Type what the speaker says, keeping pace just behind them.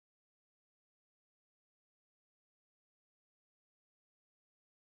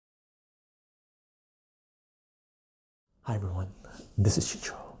Hi everyone, this is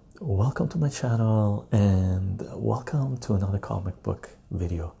Chycho. Welcome to my channel and welcome to another comic book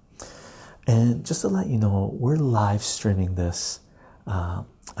video. And just to let you know, we're live streaming this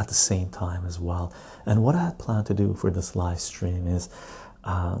at the same time as well. And what I had planned to do for this live stream is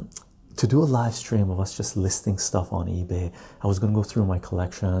to do a live stream of us just listing stuff on eBay. I was going to go through my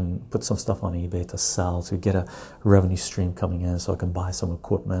collection, put some stuff on eBay to sell to get a revenue stream coming in so I can buy some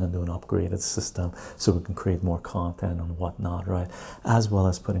equipment and do an upgraded system so we can create more content and whatnot, right? As well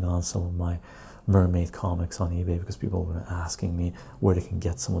as putting on some of my Mermaid comics on eBay because people have been asking me where they can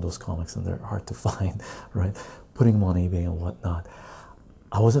get some of those comics and they're hard to find, right? Putting them on eBay and whatnot.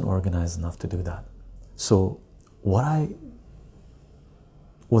 I wasn't organized enough to do that. So what I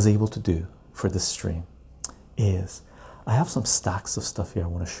was able to do for this stream is I have some stacks of stuff here I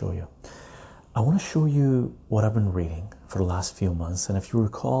want to show you. I want to show you what I've been reading for the last few months, and if you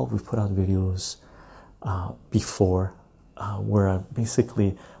recall, we've put out videos before where I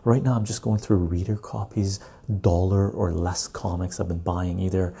basically, right now I'm just going through reader copies, dollar or less comics I've been buying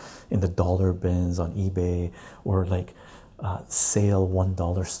either in the dollar bins on eBay or like sale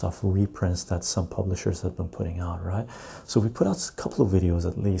 $1 stuff, reprints that some publishers have been putting out, right? So we put out a couple of videos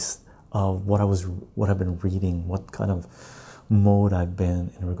at least of what I've been reading, what kind of mode I've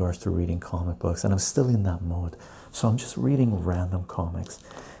been in regards to reading comic books, and I'm still in that mode. So I'm just reading random comics,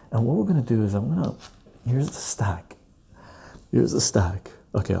 and what we're gonna do is here's the stack. Here's the stack.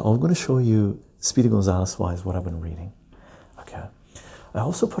 Okay, I'm gonna show you Speedy Gonzalez wise what I've been reading. Okay, I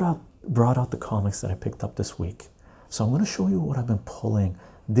also brought out the comics that I picked up this week. So I'm going to show you what I've been pulling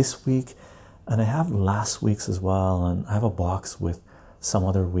this week, and I have last week's as well, and I have a box with some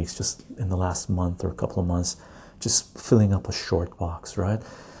other weeks just in the last month or a couple of months, just filling up a short box, right?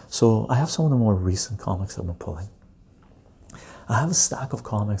 So I have some of the more recent comics I've been pulling. I have a stack of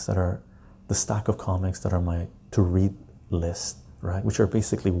comics that are my to read list, right? Which are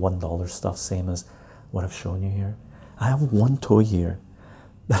basically $1 stuff, same as what I've shown you here. I have one toy here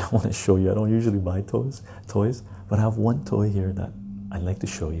that I want to show you. I don't usually buy toys, but I have one toy here that I'd like to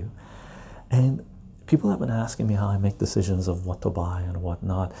show you. And people have been asking me how I make decisions of what to buy and what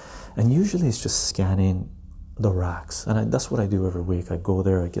not. And usually it's just scanning the racks. And that's what I do every week. I go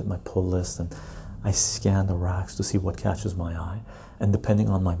there, I get my pull list, and I scan the racks to see what catches my eye. And depending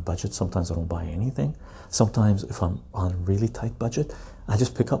on my budget, sometimes I don't buy anything. Sometimes if I'm on a really tight budget, I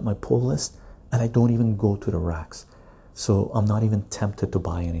just pick up my pull list and I don't even go to the racks. So I'm not even tempted to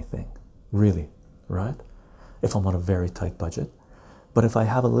buy anything, really, right? If I'm on a very tight budget. But if I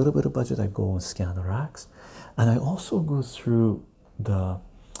have a little bit of budget, I go and scan the racks. And I also go through the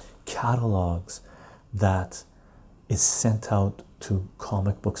catalogs that is sent out to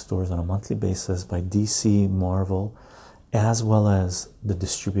comic book stores on a monthly basis by DC, Marvel, as well as the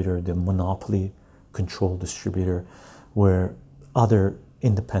distributor, the monopoly control distributor, where other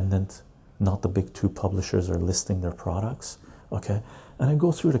independent, not the big two publishers, are listing their products. Okay, and I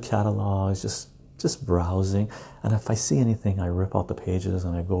go through the catalogs, just browsing, and if I see anything, I rip out the pages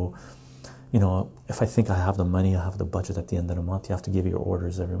and I go, if I think I have the money, I have the budget at the end of the month, you have to give your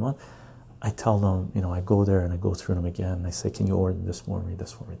orders every month. I tell them, I go there and I go through them again and I say, can you order this for me,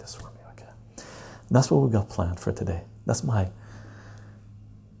 this for me, this for me? Okay, that's what we got planned for today. That's my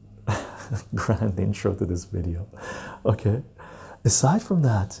grand intro to this video. Okay, aside from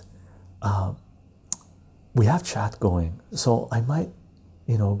that, we have chat going, so I might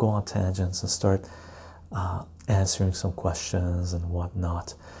go on tangents and start answering some questions and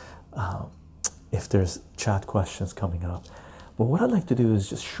whatnot if there's chat questions coming up. But what I'd like to do is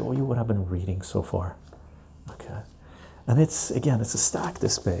just show you what I've been reading so far. Okay, and it's a stack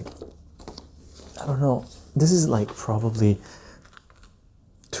this big. I don't know, this is like probably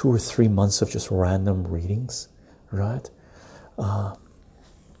 2 or 3 months of just random readings, right? Oh,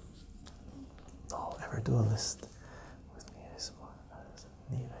 ever do a list with me is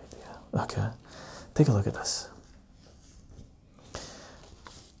a neat idea. Okay, take a look at this.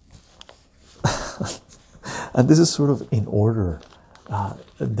 And this is sort of in order.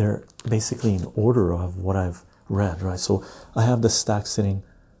 They're basically in order of what I've read, right? So I have the stack sitting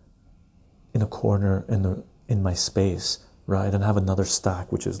in a corner in my space, right? And I have another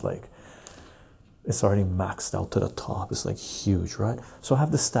stack which is like, it's already maxed out to the top. It's like huge, right? So I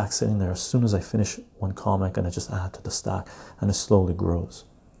have the stack sitting there. As soon as I finish one comic, and I just add to the stack, and it slowly grows,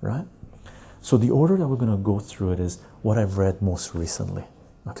 right? So the order that we're going to go through it is what I've read most recently.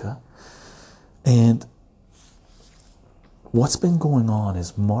 Okay, and what's been going on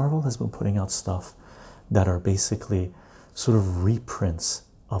is Marvel has been putting out stuff that are basically sort of reprints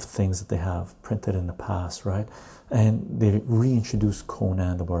of things that they have printed in the past, right? And they reintroduced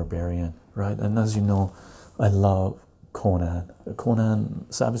Conan the Barbarian, right? And as you know, I love Conan,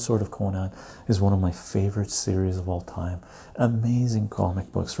 Savage Sword of Conan is one of my favorite series of all time. Amazing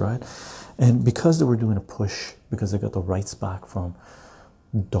comic books, right? And because they were doing a push, because they got the rights back from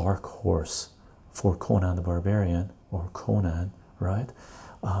Dark Horse for Conan the Barbarian, or Conan, right?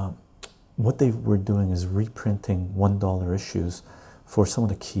 What they were doing is reprinting $1 issues for some of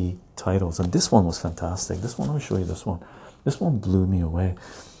the key titles, and this one was fantastic. This one, let me show you this one. This one blew me away.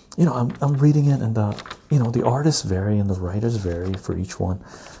 You know, I'm reading it, and you know, the artists vary and the writers vary for each one.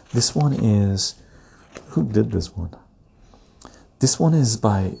 This one is, who did this one? This one is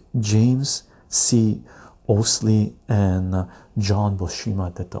by James C. Osley and John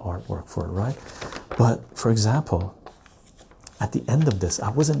Boshima did the artwork for it, right? But for example, at the end of this,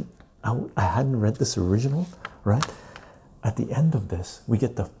 I hadn't read this original, right? At the end of this, we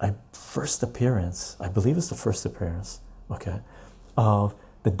get the first appearance, I believe it's the first appearance, okay, of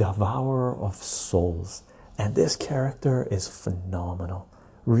the Devourer of Souls. And this character is phenomenal.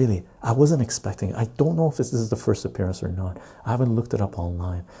 Really, I wasn't expecting, I don't know if this is the first appearance or not. I haven't looked it up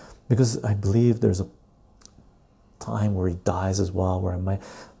online, because I believe there's a time where he dies as well, where I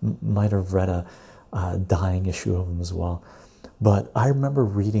might have read a dying issue of him as well. But I remember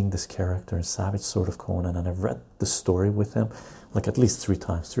reading this character in Savage Sword of Conan, and I've read the story with him like at least 3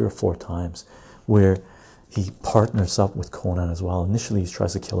 or 4 times, where he partners up with Conan as well. Initially, he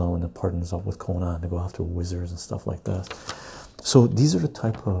tries to kill him, and then partners up with Conan to go after wizards and stuff like that. So these are the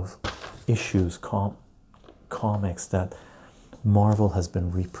type of issues, comics that Marvel has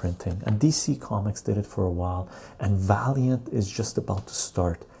been reprinting, and DC Comics did it for a while, and Valiant is just about to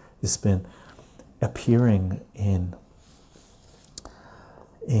start. It's been appearing in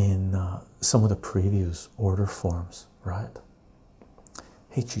some of the previews order forms, right?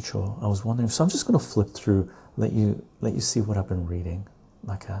 Hey Chycho, I was wondering, so I'm just going to flip through, let you see what I've been reading,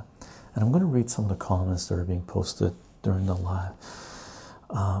 okay? And I'm going to read some of the comments that are being posted during the live.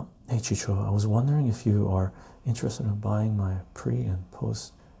 Hey Chycho, I was wondering if you are interested in buying my pre and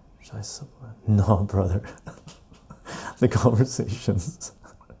post. Should I supplement? No, brother. The conversations.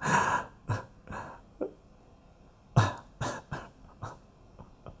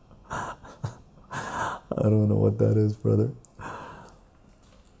 I don't know what that is, brother.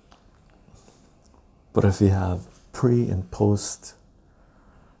 But if you have pre and post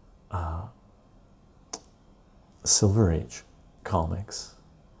Silver Age comics,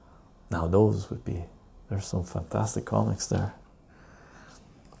 now those would be, there's some fantastic comics there.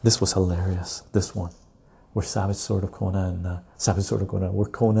 This was hilarious, this one, where Savage Sword of Conan, where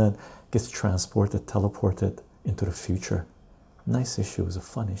Conan gets teleported into the future. Nice issue, it was a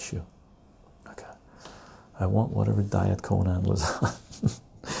fun issue. Okay, I want whatever diet Conan was on.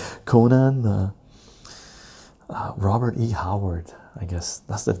 Conan, Robert E. Howard, I guess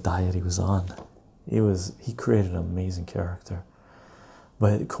that's the diet he was on. He created an amazing character,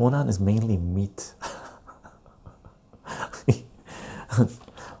 but Conan is mainly meat.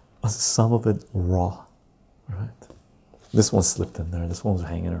 Some of it raw, right? This one slipped in there. This one was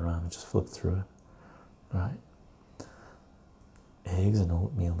hanging around. I just flipped through it, right? Eggs and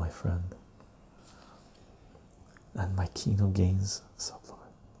oatmeal, my friend, and my Kino Gains supplement.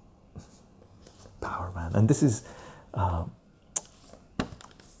 Power Man. And this is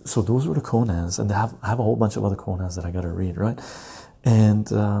so those were the Conans, and I have a whole bunch of other Conans that I gotta read, right? And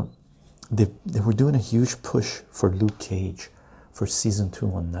they were doing a huge push for Luke Cage for season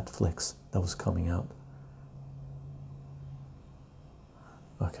 2 on Netflix that was coming out.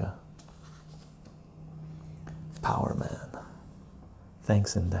 Okay. Power Man.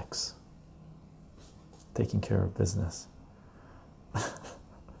 Thanks, Index. Taking care of business.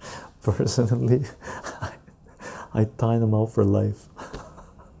 Personally, I tie them out for life.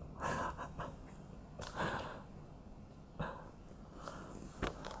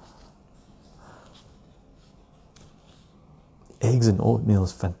 Eggs and oatmeal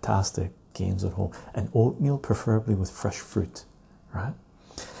is fantastic games at home, and oatmeal preferably with fresh fruit, right?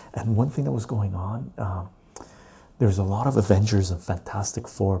 And one thing that was going on, there's a lot of Avengers and Fantastic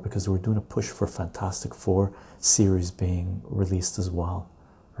Four, because they were doing a push for Fantastic Four series being released as well,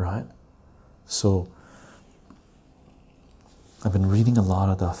 right? So I've been reading a lot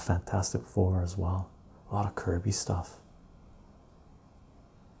of the Fantastic Four as well, a lot of Kirby stuff,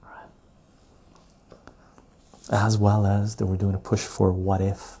 right? As well as they were doing a push for What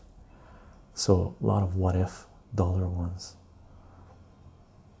If, so a lot of What If dollar ones.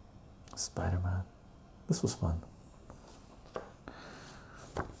 Spider-Man, this was fun.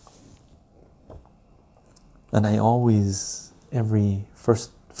 And I always, every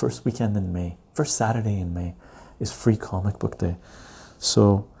first weekend in May, first Saturday in May is free comic book day.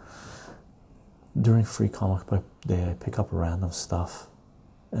 So during Free Comic Book Day, I pick up random stuff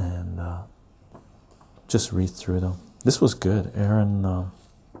and just read through them. This was good.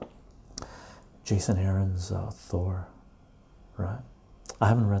 Jason Aaron's Thor, right? I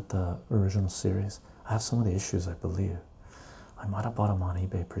haven't read the original series. I have some of the issues, I believe. I might have bought them on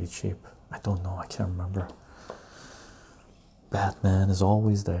eBay pretty cheap. I don't know, I can't remember. Batman is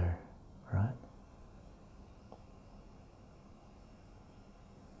always there, right?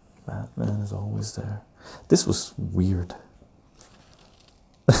 Batman is always there. This was weird.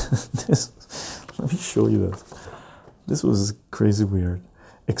 Let me show you this. This was crazy weird.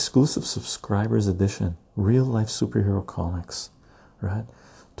 Exclusive subscribers edition, real life superhero comics, right?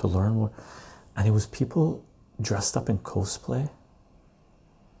 To learn what, and it was people dressed up in cosplay.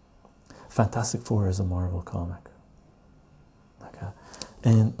 Fantastic Four is a Marvel comic. Okay,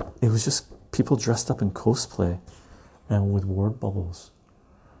 and it was just people dressed up in cosplay and with word bubbles.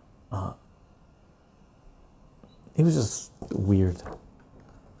 It was just weird.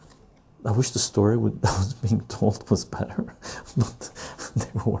 I wish the story that was being told was better, but they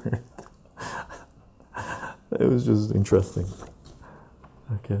weren't. It was just interesting.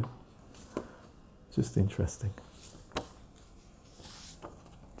 Okay, just interesting.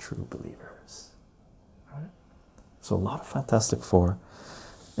 True believers. All right. So a lot of Fantastic Four,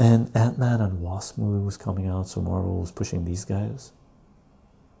 and Ant-Man and Wasp movie was coming out, so Marvel was pushing these guys.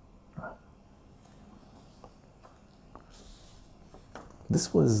 Right.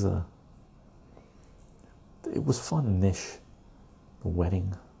 This was it was fun-ish. The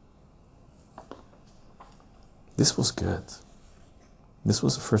wedding. This was good. This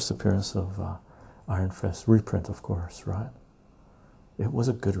was the first appearance of Iron Fist, reprint, of course, right? It was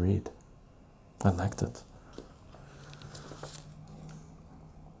a good read. I liked it.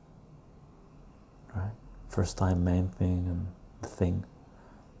 Right? First time Man-Thing and the Thing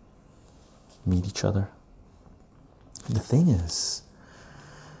meet each other. The Thing is,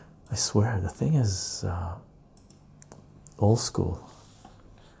 I swear, the Thing is old school.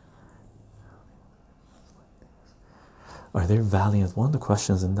 Are there Valiant? One of the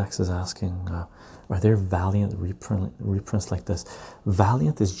questions Index is asking, are there Valiant reprints like this?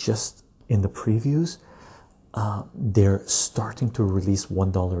 Valiant is just in the previews. They're starting to release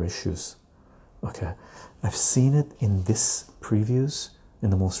 $1 issues. Okay, I've seen it in this previews, in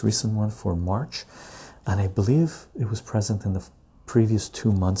the most recent one for March, and I believe it was present in the previous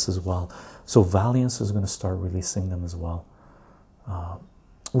 2 months as well. So Valiant is going to start releasing them as well,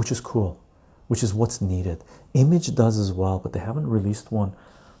 which is cool. Which is what's needed. Image does as well, but they haven't released one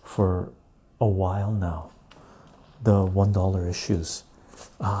for a while now. The $1 issues,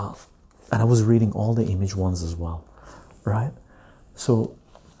 and I was reading all the Image ones as well, right? So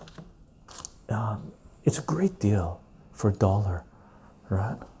it's a great deal for $1,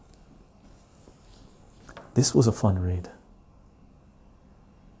 right? This was a fun read.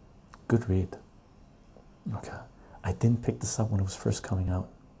 Good read. Okay, I didn't pick this up when it was first coming out.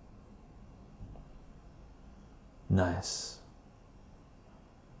 Nice.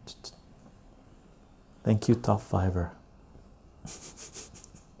 Thank you, Top Fiver.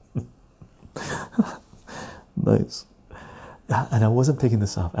 Nice. And I wasn't picking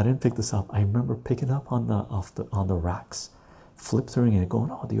this up. I didn't pick this up. I remember picking up on the racks, flip through it, going,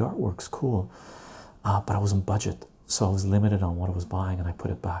 "Oh, the artwork's cool," but I wasn't budget, so I was limited on what I was buying, and I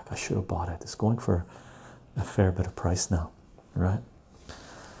put it back. I should have bought it. It's going for a fair bit of price now, right?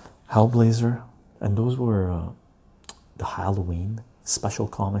 Hellblazer, and those were the Halloween special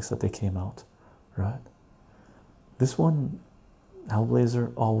comics that they came out, right? This one,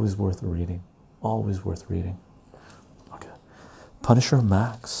 Hellblazer, always worth reading. Always worth reading. Okay. Punisher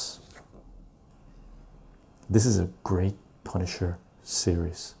Max. This is a great Punisher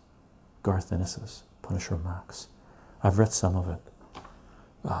series. Garth Ennis's Punisher Max. I've read some of it.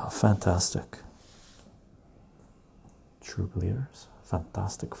 Fantastic. True Believers.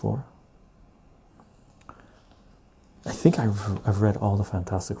 Fantastic Four. I think I've read all the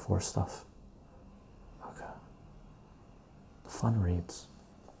Fantastic Four stuff. Okay. Fun reads.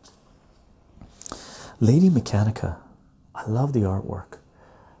 Lady Mechanica. I love the artwork.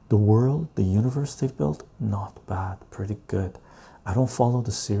 The world, the universe they've built, not bad, pretty good. I don't follow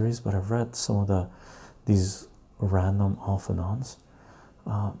the series, but I've read some of these random off and ons.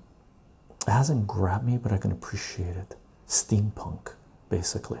 It hasn't grabbed me, but I can appreciate it. Steampunk,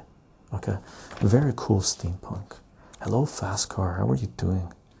 basically. Okay, very cool steampunk. Hello, Fast Car. How are you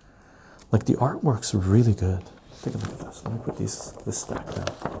doing? Like, the artwork's really good. Take a look at this. Let me put this stack down.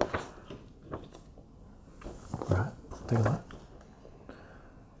 All right, take a look.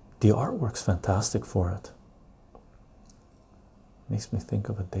 The artwork's fantastic for it. Makes me think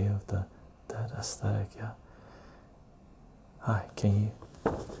of a Day of the Dead. it. Aesthetic, yeah. Hi, can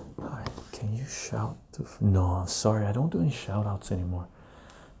you shout to, no, I'm sorry, I don't do any shout outs anymore.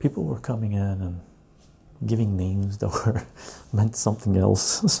 People were coming in and giving names that were meant something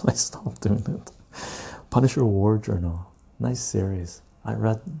else, so I stopped doing it. Punisher War Journal, nice series. I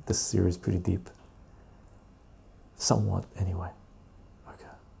read this series pretty deep, somewhat anyway. Okay,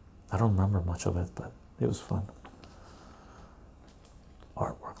 I don't remember much of it, but it was fun.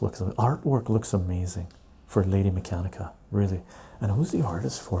 Artwork looks amazing for Lady Mechanica, really. And who's the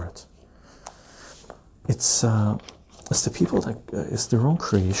artist for it? It's the people that it's their own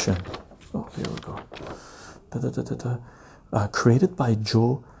creation. Oh, here we go. Created by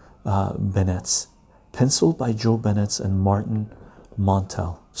Joe Bennett, penciled by Joe Bennett and Martin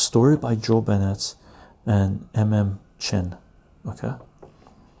Montel, story by Joe Bennett and Chen. Okay,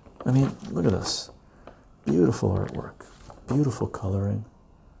 I mean, look at this, beautiful artwork, beautiful coloring,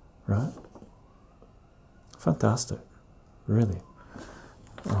 right? Fantastic, really.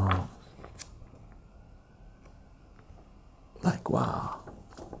 Like, wow,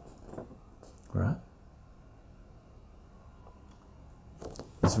 right?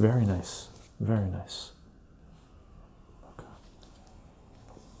 It's very nice, very nice. Okay.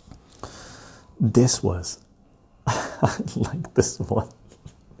 This was, I like this one.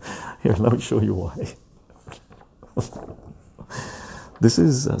 Here, let me show you why. This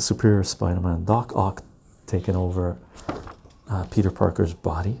is Superior Spider-Man, Doc Ock taking over Peter Parker's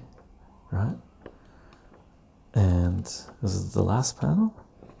body, right? And this is the last panel.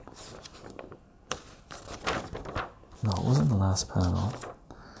 No, it wasn't the last panel.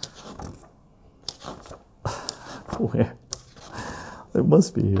 Where? It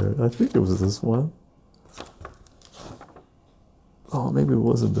must be here. I think it was this one. Oh, maybe it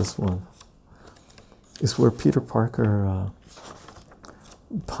wasn't this one. It's where Peter Parker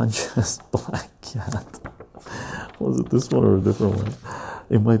punches Black Cat. Was it this one or a different one?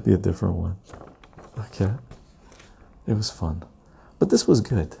 It might be a different one. Okay. It was fun. But this was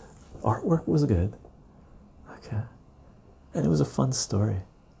good. Artwork was good. Okay. And it was a fun story.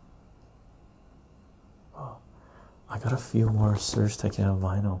 Oh, I got a few more Serge Tankian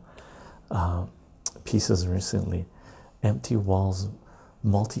vinyl pieces recently. Empty Walls,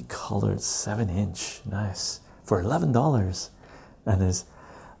 multicolored 7-inch, nice, for $11. And his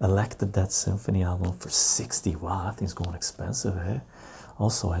Elect the Dead Symphony album for $60. Wow, that thing's going expensive, eh?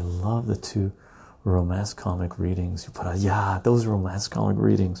 Also, I love the 2 romance comic readings you put out. Yeah, those romance comic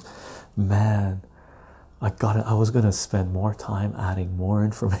readings, man. I was gonna spend more time adding more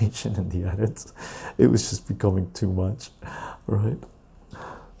information in the edits. It was just becoming too much, right?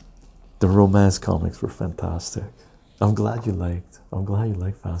 The romance comics were fantastic. I'm glad you liked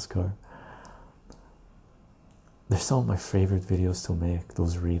Fast Car. They're some of my favorite videos to make,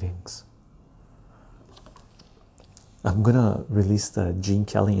 those readings. I'm gonna release the Gene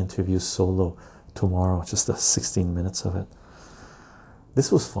Kelly interview solo tomorrow, just the 16 minutes of it. This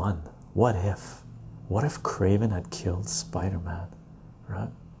was fun. What if Craven had killed Spider-Man, right?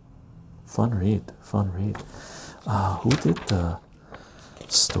 Fun read. Who did the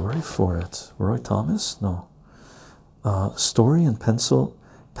story for it? Roy Thomas? No. Story and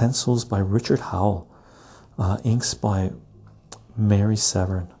pencils by Richard Howell, inks by Mary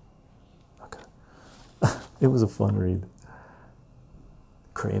Severn. Okay. It was a fun read.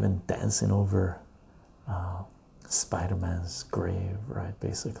 Craven dancing over Spider-Man's grave, right?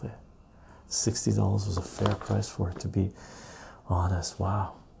 Basically, $60 was a fair price for it, to be honest.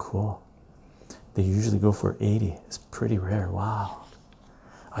 Wow, cool. They usually go for $80. It's pretty rare. Wow,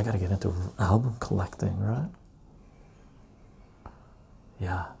 I gotta get into album collecting, right?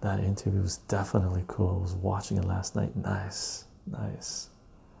 Yeah, that interview was definitely cool. I was watching it last night. Nice.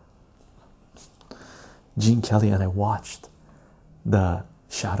 Gene Kelly, and I watched the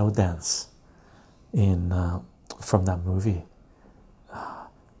shadow dance in from that movie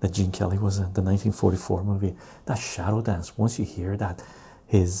that Gene Kelly was in, the 1944 movie. That shadow dance, once you hear that,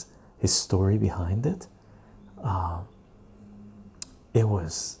 his story behind it, it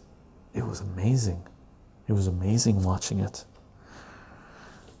was amazing. It was amazing watching it.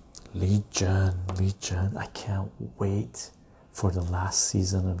 Legion, I can't wait for the last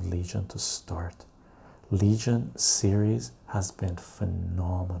season of Legion to start. Legion series has been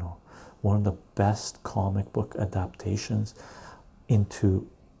phenomenal. One of the best comic book adaptations into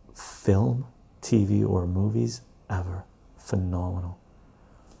film, TV, or movies ever. Phenomenal.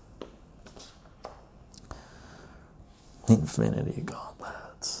 Infinity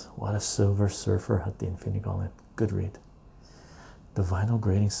Gauntlet. What if Silver Surfer had the Infinity Gauntlet? Good read. The vinyl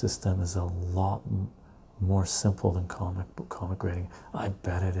grading system is a lot more simple than comic grading. I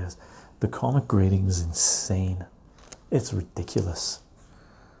bet it is. The comic grading is insane. It's ridiculous.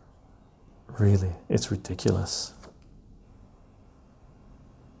 Really, it's ridiculous.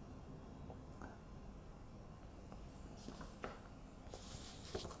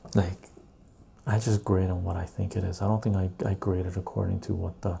 Like, I just grade on what I think it is. I don't think I grade it according to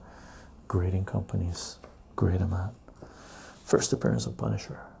what the grading companies grade them at. First appearance of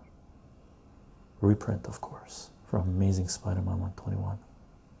Punisher. Reprint, of course, from Amazing Spider-Man 121.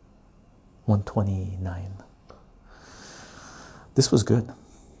 129. This was good.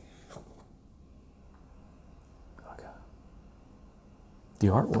 Okay. The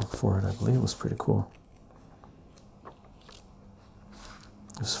artwork for it, I believe, was pretty cool.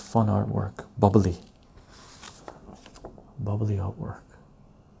 It was fun artwork, bubbly artwork.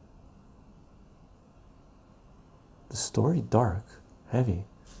 The story dark, heavy,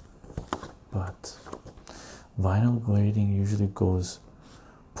 but vinyl grading usually goes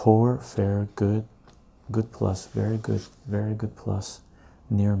poor, fair, good, good plus, very good plus,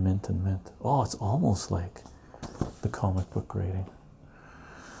 near mint and mint. Oh, it's almost like the comic book grading.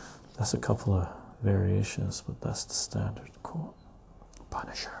 That's a couple of variations, but that's the standard. Cool.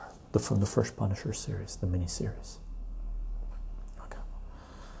 Punisher, from the first Punisher series, the mini series. Okay,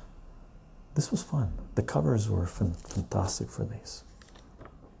 this was fun. The covers were fantastic for these.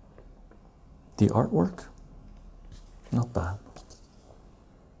 The artwork, not bad.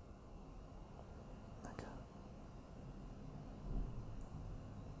 Okay.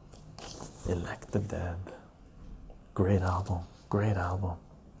 Elect the Dead, great album, great album.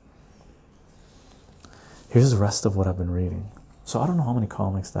 Here's the rest of what I've been reading. So I don't know how many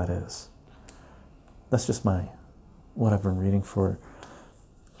comics that is. That's just what I've been reading for,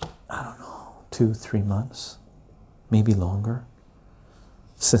 I don't know, 2-3 months, maybe longer,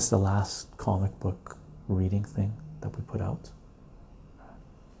 since the last comic book reading thing that we put out.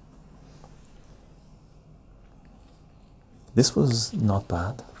 This was not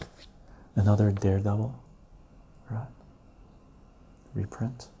bad. Another Daredevil, right?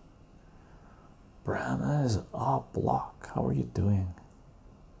 Reprint. Bram is a block. How are you doing?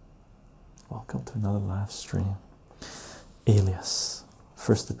 Welcome to another live stream. Alias,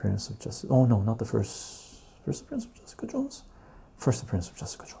 first appearance of Jessica. Oh no, not the first appearance of Jessica Jones. First appearance of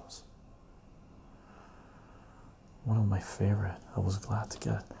Jessica Jones. One of my favorite. I was glad to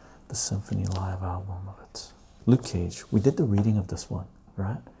get the Symphony Live album of it. Luke Cage. We did the reading of this one,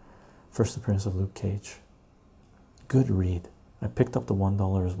 right? First appearance of Luke Cage. Good read. I picked up the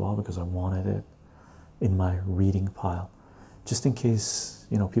 $1 as well because I wanted it in my reading pile, just in case,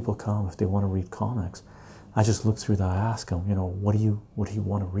 you know, people come if they want to read comics. I just look through that. I ask them, you know, what do you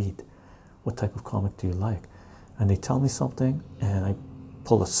want to read? What type of comic do you like? And they tell me something, and I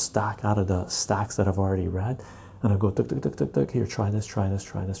pull a stack out of the stacks that I've already read, and I go tuk tuk tuk tuk tuk. Here, try this, try this,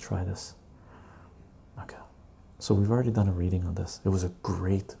 try this, try this. Okay, so we've already done a reading on this. It was a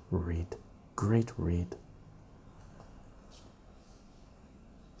great read, great read.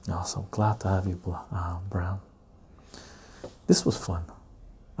 Awesome, glad to have you, Brown. This was fun.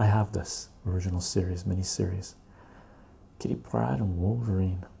 I have this original series, mini series. Kitty Pryde and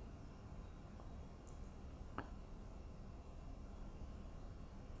Wolverine.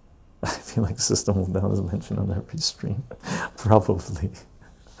 I feel like System of Down is mentioned on every stream. Probably.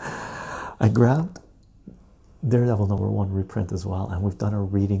 I grabbed Daredevil #1 reprint as well, and we've done a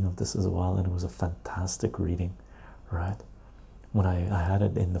reading of this as well, and it was a fantastic reading, right? When I had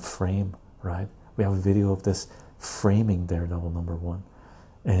it in the frame, right? We have a video of this framing Daredevil #1,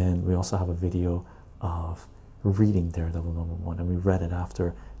 and we also have a video of reading Daredevil #1, and we read it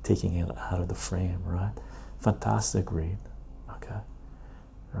after taking it out of the frame, right? Fantastic read. Okay,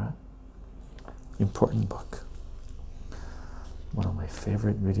 right? Important book. One of my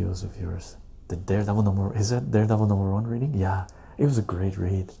favorite videos of yours. The Daredevil is that Daredevil #1 reading? Yeah, it was a great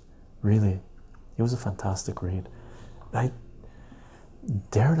read. Really, it was a fantastic read.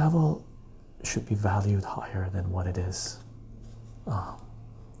 Daredevil should be valued higher than what it is.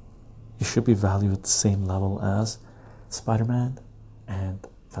 It should be valued at the same level as Spider-Man and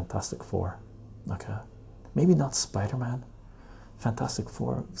Fantastic Four. Okay, maybe not Spider-Man, Fantastic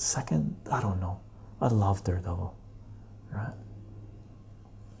Four second. I don't know. I love Daredevil, right?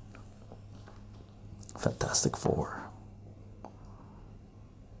 Fantastic Four.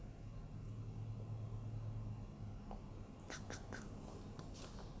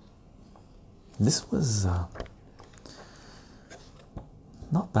 This was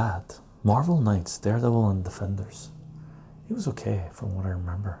not bad. Marvel Knights, Daredevil and Defenders. It was okay from what I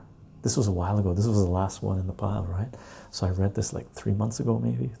remember. This was a while ago. This was the last one in the pile, right? So I read this like 3 months ago,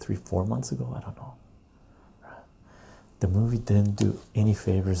 maybe 3-4 months ago. I don't know. Right. The movie didn't do any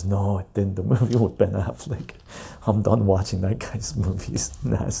favors. No, it didn't. The movie with Ben Affleck. I'm done watching that guy's movies.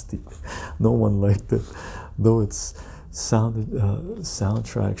 Nasty. No one liked it. Though it's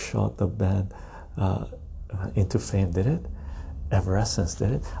soundtrack shot the band into fame. Did it? Evanescence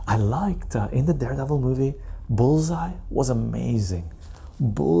did it. I liked in the Daredevil movie, Bullseye was amazing.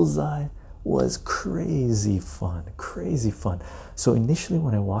 Bullseye was crazy fun. Crazy fun. So initially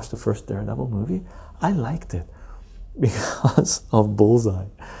when I watched the first Daredevil movie, I liked it because of Bullseye.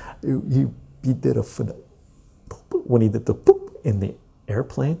 He did a when he did the poop in the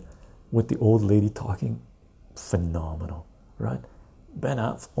airplane with the old lady talking, phenomenal, right? Ben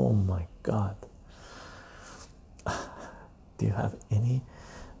Affleck, oh my god. Do you have any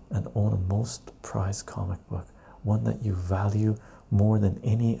and own a most prized comic book, one that you value more than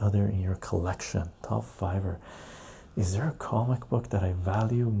any other in your collection? Top fiver. Is there a comic book that I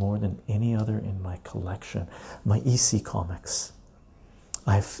value more than any other in my collection? My EC comics.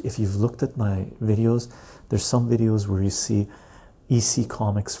 If you've looked at my videos, there's some videos where you see EC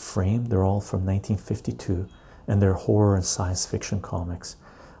comics framed. They're all from 1952, and they're horror and science fiction comics.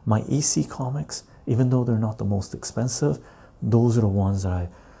 My EC comics, even though they're not the most expensive, those are the ones that I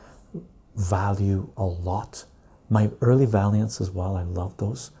value a lot. My early Valiants as well, I love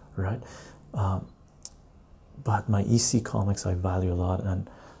those, right? But my EC comics I value a lot, and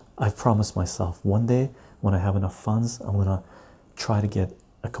I've promised myself one day when I have enough funds, I'm gonna try to get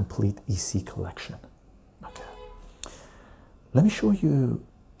a complete EC collection. Okay, let me show you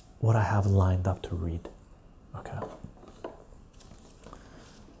what I have lined up to read. Okay.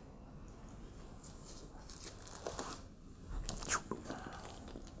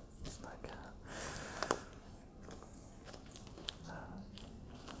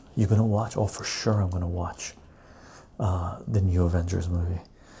 You're gonna watch? Oh, for sure I'm gonna watch the new Avengers movie.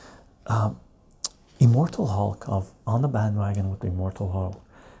 Immortal Hulk, on the bandwagon with the Immortal Hulk,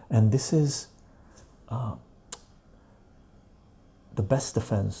 and this is the best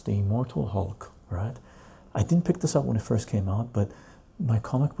defense, the Immortal Hulk, right? I didn't pick this up when it first came out, but my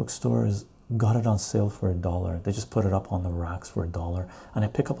comic book stores got it on sale for $1. They just put it up on the racks for $1, and I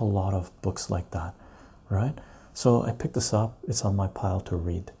pick up a lot of books like that, right? So I picked this up. It's on my pile to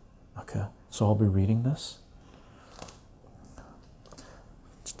read. Okay, so I'll be reading this.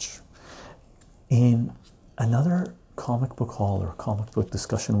 In another comic book haul or comic book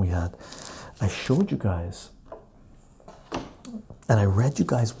discussion we had, I showed you guys and I read you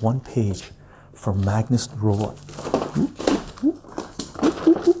guys one page from Magnus Robot.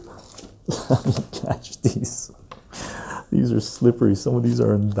 Let me catch these. These are slippery. Some of these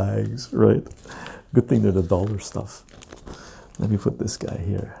are in bags, right? Good thing they're the dollar stuff. Let me put this guy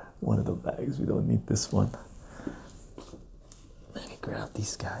here. One of the bags. We don't need this one. Let me grab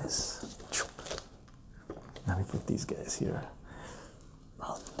these guys. Let me put these guys here.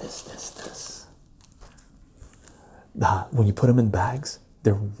 Oh, this. When you put them in bags,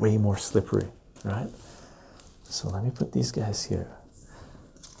 they're way more slippery, right? So let me put these guys here.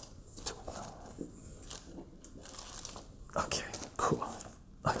 Okay, cool.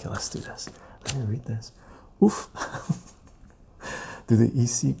 Okay, let's do this. Let me read this. Oof. Do the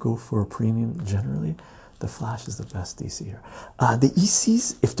EC go for a premium generally? The Flash is the best DC here. The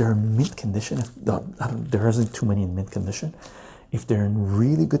ECs, if they're in mint condition, there isn't too many in mint condition. If they're in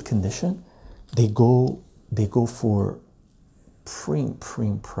really good condition, they go for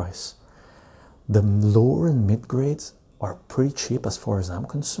premium price. The lower and mid grades are pretty cheap as far as I'm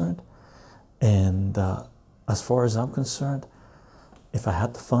concerned. And as far as I'm concerned, if I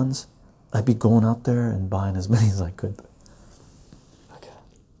had the funds, I'd be going out there and buying as many as I could.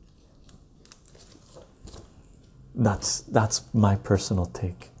 That's my personal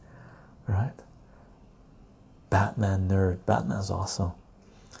take, right? Batman nerd. Batman's awesome.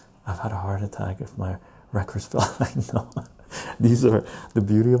 I've had a heart attack if my records fell. I know. These are the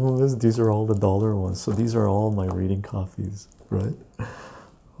beauty of them is these are all the dollar ones. So these are all my reading copies, right?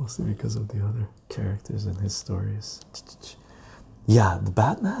 Mostly because of the other characters in his stories. Yeah, the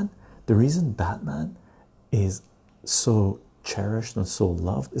Batman. The reason Batman is so cherished and so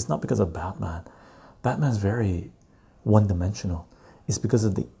loved is not because of Batman. Batman's very one-dimensional. It's because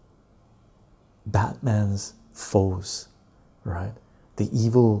of the Batman's foes, right? The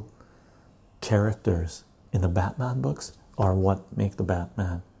evil characters in the Batman books are what make the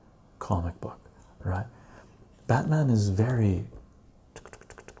Batman comic book, right? Batman is very,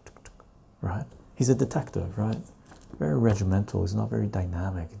 right? He's a detective, right? Very regimental. He's not very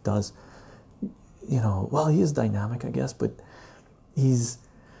dynamic. He does, well, he is dynamic, I guess, but he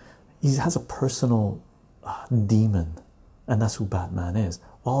has a personal demon, and that's who Batman is.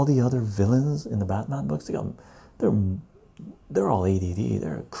 All the other villains in the Batman books, they're they're all ADD.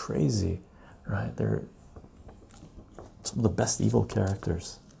 They're crazy, right? They're some of the best evil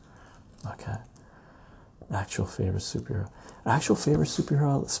characters. Okay. Actual favorite superhero. Actual favorite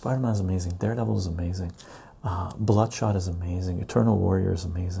superhero. Spider-Man is amazing. Daredevil is amazing. Bloodshot is amazing. Eternal Warrior is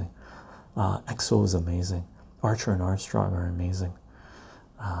amazing. Exo is amazing. Archer and Armstrong are amazing.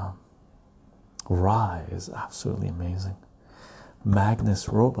 Rye is absolutely amazing. Magnus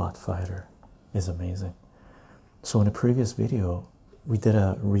Robot Fighter is amazing. So in a previous video, we did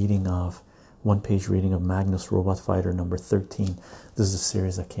a reading of one-page reading of Magnus Robot Fighter number 13. This is a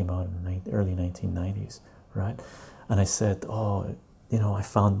series that came out in the early 1990s, right? And I said, oh, you know, I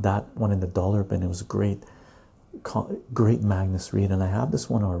found that one in the dollar bin. It was a great Magnus read, and I have this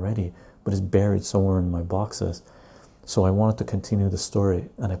one already, but it's buried somewhere in my boxes. So I wanted to continue the story,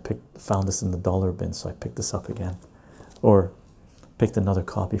 and I found this in the dollar bin, so I picked this up again, or picked another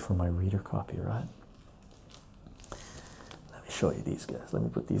copy for my reader copy, right? Let me show you these guys. Let me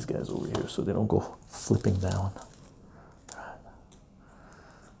put these guys over here so they don't go flipping down.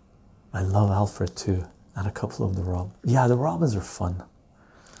 I love Alfred too, and a couple of the the Robins are fun.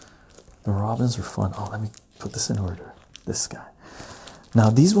 The Robins are fun. Oh, let me put this in order. This guy. Now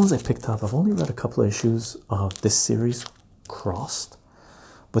these ones I picked up. I've only read a couple of issues of this series, Crossed,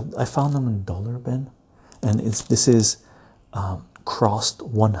 but I found them in dollar bin, and this is Crossed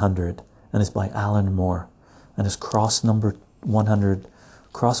 100, and it's by Alan Moore, and it's Cross number 100,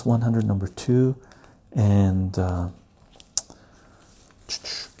 Cross 100 number 2, and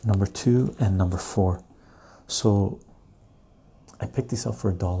number 2 and number 4. So I picked these up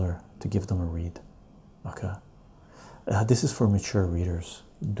for $1 to give them a read. Okay, this is for mature readers.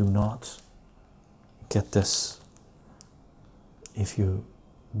 Do not get this if you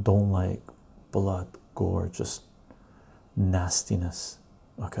don't like blood, gore, just nastiness.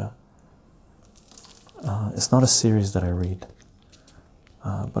 Okay, it's not a series that I read,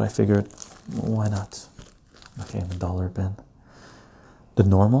 but I figured, why not? Okay, in the dollar bin. The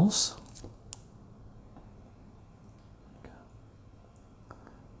Normals.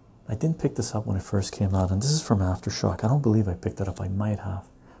 I didn't pick this up when it first came out, and this is from Aftershock. I don't believe I picked it up. I might have,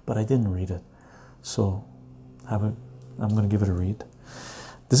 but I didn't read it, so I'm going to give it a read.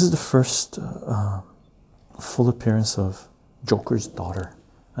 This is the first full appearance of Joker's daughter,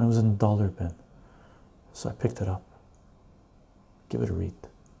 and it was in the dollar bin, so I picked it up. Give it a read.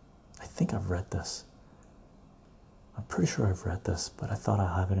 I think I've read this. I'm pretty sure I've read this, but I thought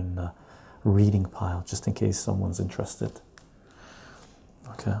I'd have it in the reading pile just in case someone's interested.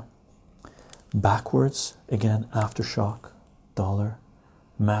 Okay. Backwards, again, Aftershock, dollar.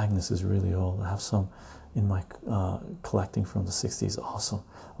 Magnus is really old. I have some in my collecting from the 60s. Awesome.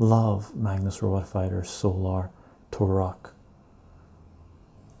 Love Magnus Robot Fighter, Solar, Turok.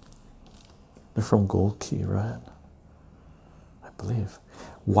 They're from Gold Key, right? I believe.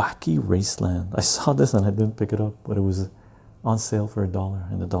 Wacky Raceland. I saw this and I didn't pick it up, but it was on sale for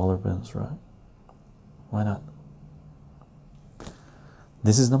 $1 in the dollar bins, right? Why not?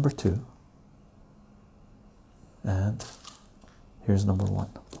 This is number 2. And here's number 1.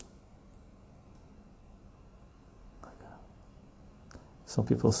 Some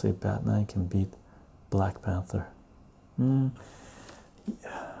people say Batman can beat Black Panther. I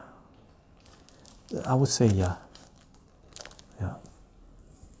would say yeah. Yeah.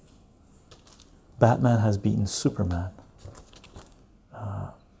 Batman has beaten Superman.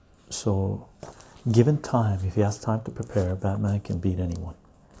 So given time, if he has time to prepare, Batman can beat anyone.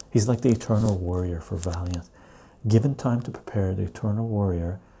 He's like the Eternal Warrior for Valiant. Given time to prepare, the Eternal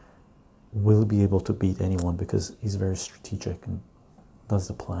Warrior will be able to beat anyone because he's very strategic and does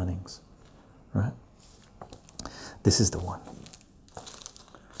the plannings, right? This is the one.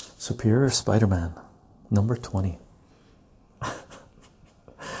 Superior Spider-Man, number 20.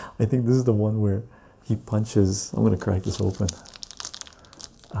 I think this is the one where he punches, I'm going to crack this open,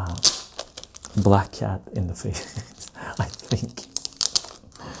 Black Cat in the face. I think.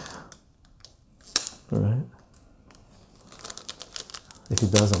 All right. If he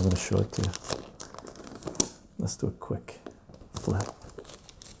does, I'm going to show it to you. Let's do a quick flip.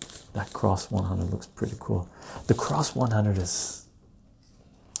 That Cross 100 looks pretty cool. The Cross 100 is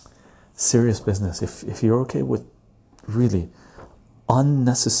serious business. If you're okay with really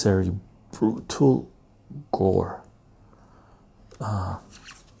unnecessary, brutal gore,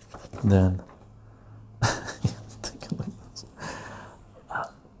 then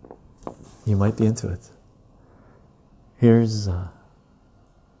you might be into it. Here's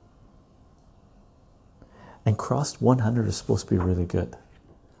and Crossed 100 is supposed to be really good.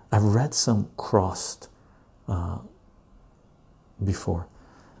 I've read some Crossed before.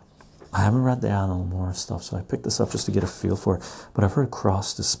 I haven't read the Alan Moore stuff, so I picked this up just to get a feel for it. But I've heard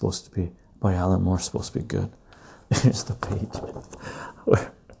Crossed is supposed to be, by Alan Moore, supposed to be good. Here's the page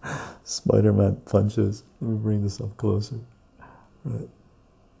where Spider-Man punches. Let me bring this up closer. Right.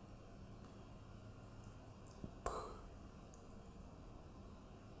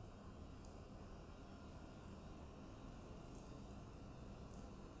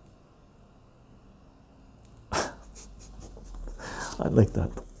 I like that.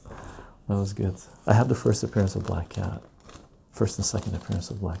 That was good. I have the first appearance of Black Cat. First and second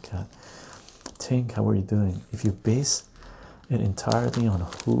appearance of Black Cat. Tink, how are you doing? If you base it entirely on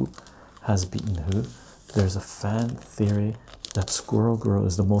who has beaten who, there's a fan theory that Squirrel Girl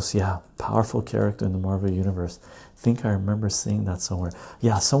is the most powerful character in the Marvel universe. Think I remember seeing that somewhere.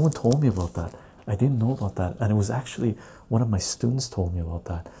 Yeah, someone told me about that. I didn't know about that, and it was actually one of my students told me about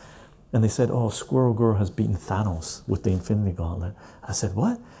that. And they said, oh, Squirrel Girl has beaten Thanos with the Infinity Gauntlet. I said,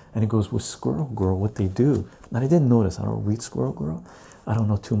 what? And he goes, with Squirrel Girl, what they do. And I didn't notice. I don't read Squirrel Girl. I don't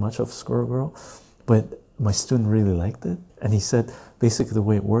know too much of Squirrel Girl. But my student really liked it. And he said, basically the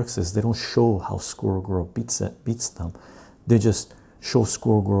way it works is they don't show how Squirrel Girl beats them. They just show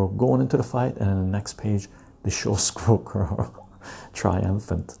Squirrel Girl going into the fight. And on the next page, they show Squirrel Girl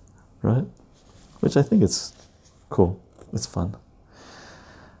triumphant. Right? Which I think is cool. It's fun.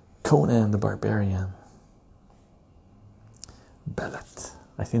 Conan the Barbarian. Bellet.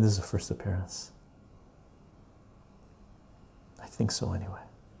 I think this is the first appearance. I think so anyway.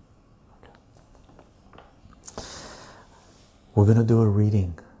 Okay. We're gonna do a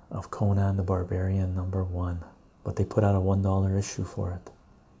reading of Conan the Barbarian #1, but they put out a $1 issue for it.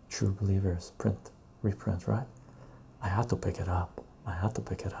 True Believers reprint, right? I had to pick it up.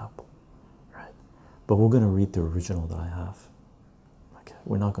 Right? But we're gonna read the original that I have.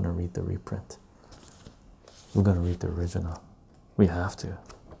 We're not going to read the reprint. We're going to read the original. We have to.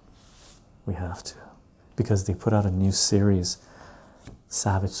 Because they put out a new series,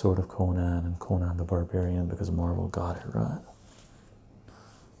 Savage Sword of Conan and Conan the Barbarian, because Marvel got it, right?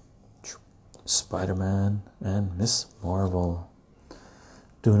 Spider-Man and Miss Marvel.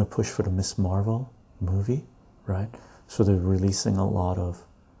 Doing a push for the Miss Marvel movie, right? So they're releasing a lot of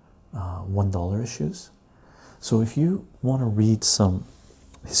 $1 issues. So if you want to read some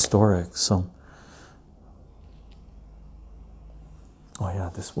historic, oh yeah,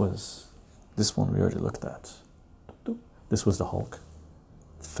 this one we already looked at. This was the Hulk.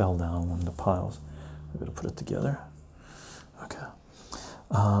 Fell down one of the piles. We're gonna put it together. Okay.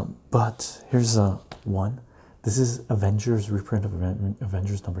 But here's one. This is Avengers reprint of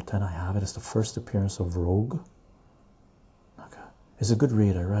Avengers #10. I have it. It's the first appearance of Rogue. Okay. It's a good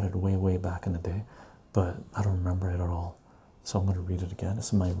read. I read it way back in the day, but I don't remember it at all. So I'm going to read it again.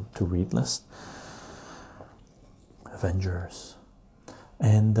 It's in my to read list. Avengers.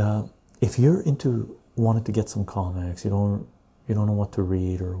 And if you're wanting to get some comics, you don't know what to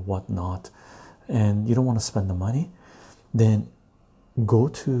read or what not, and you don't want to spend the money, then go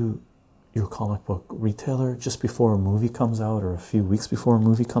to your comic book retailer just before a movie comes out or a few weeks before a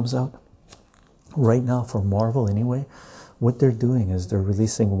movie comes out. Right now, for Marvel anyway, what they're doing is they're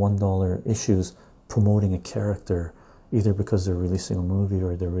releasing $1 issues promoting a character, either because they're releasing a movie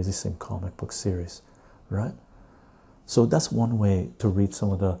or they're releasing a comic book series, right? So that's one way to read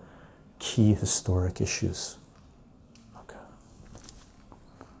some of the key historic issues. Okay.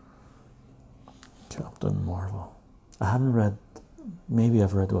 Captain Marvel. I haven't read, maybe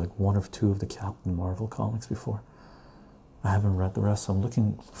I've read like one or two of the Captain Marvel comics before. I haven't read the rest, so I'm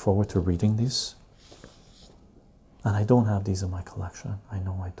looking forward to reading these. And I don't have these in my collection. I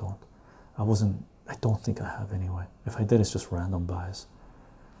know I don't. I don't think I have anyway. If I did, it's just random buys.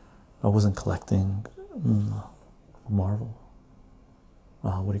 I wasn't collecting Marvel.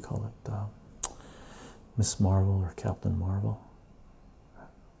 What do you call it? Miss Marvel or Captain Marvel.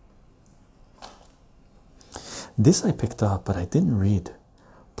 This I picked up, but I didn't read.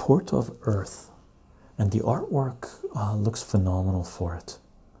 Port of Earth. And the artwork looks phenomenal for it.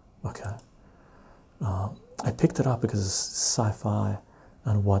 Okay. I picked it up because it's sci-fi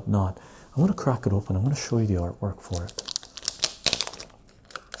and whatnot. I'm going to crack it open. I'm going to show you the artwork for it,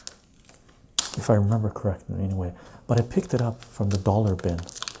 if I remember correctly anyway. But I picked it up from the dollar bin.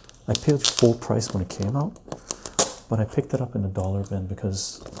 I paid full price when it came out, but I picked it up in the dollar bin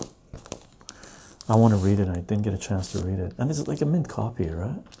because I want to read it and I didn't get a chance to read it. And it's like a mint copy,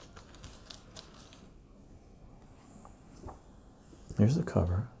 right? Here's the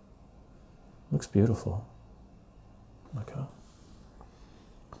cover. Looks beautiful. Okay.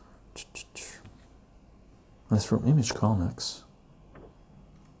 And it's from Image Comics.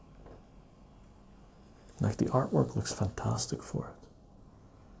 Like, the artwork looks fantastic for it.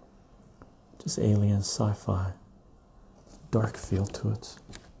 Just alien sci-fi, dark feel to it.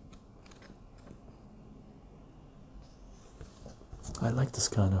 I like this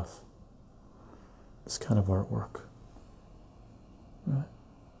kind of artwork. Right.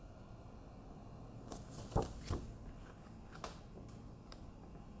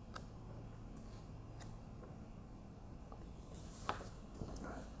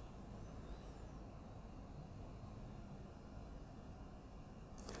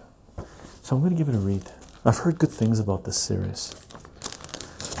 So I'm going to give it a read. I've heard good things about this series.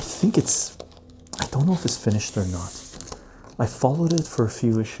 I don't know if it's finished or not. I followed it for a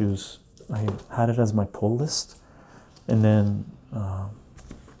few issues. I had it as my pull list, and then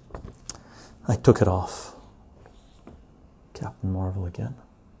I took it off. Captain Marvel again.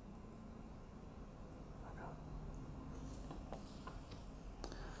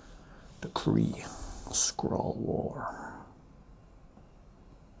 The Kree Skrull War.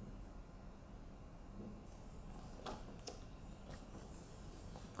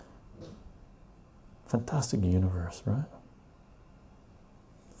 Fantastic universe, right?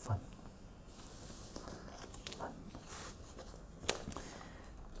 Fun.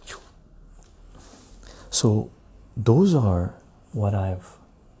 So those are what I've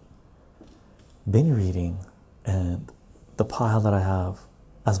been reading and the pile that I have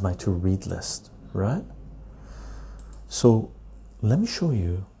as my to read list, right? So let me show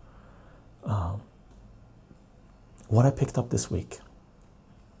you what I picked up this week.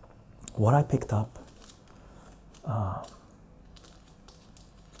 What I picked up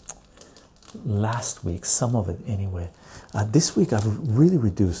last week, some of it anyway. This week I've really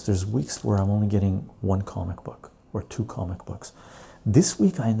reduced. There's weeks where I'm only getting one comic book or two comic books. This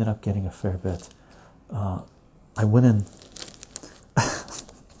week I ended up getting a fair bit. I went and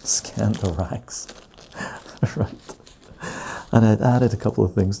scanned the racks, right? And I'd added a couple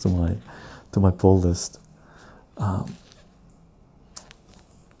of things to my pull list.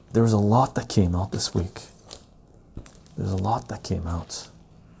 There was a lot that came out this week. There's a lot that came out.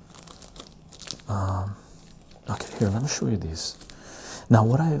 Okay, here, let me show you these. Now,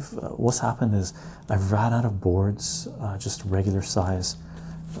 what's happened is I've ran out of boards, just regular size,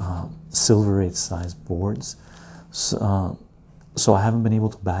 Silver 8 size boards. So I haven't been able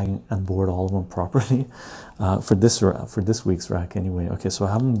to bag and board all of them properly for this week's rack anyway. Okay, so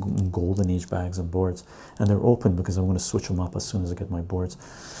I have them in Golden Age bags and boards, and they're open because I'm going to switch them up as soon as I get my boards.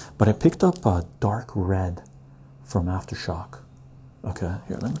 But I picked up a dark red from Aftershock. Okay,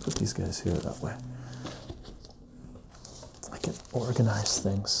 here, let me put these guys here that way. I can organize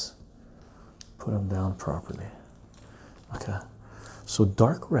things, put them down properly. Okay, so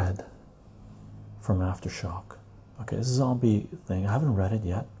dark red from Aftershock. Okay, this is a zombie thing. I haven't read it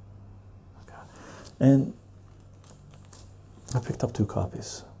yet. Okay, and I picked up 2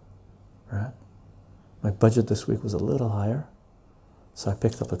 copies. Right, my budget this week was a little higher, so I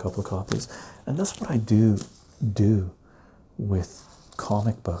picked up a couple of copies, and that's what I do with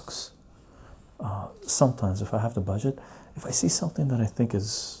comic books. Sometimes, if I have the budget, if I see something that I think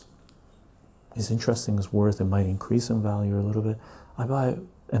is interesting, is worth, it might increase in value a little bit, I buy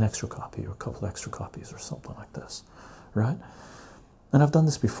an extra copy or a couple extra copies or something like this, right? And I've done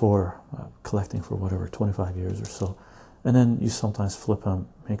this before, collecting for whatever 25 years or so, and then you sometimes flip them,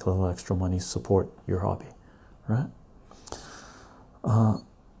 make a little extra money, support your hobby, right?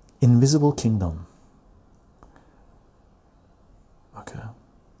 Invisible Kingdom. Okay,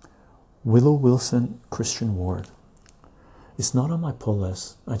 Willow Wilson, Christian Ward. It's not on my pull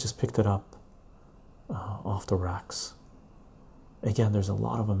list. I just picked it up off the racks. Again, there's a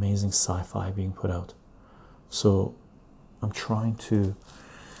lot of amazing sci-fi being put out, so I'm trying to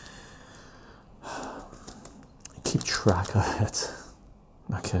keep track of it.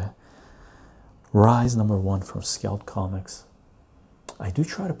 Okay, Rise #1 from Scout Comics. I do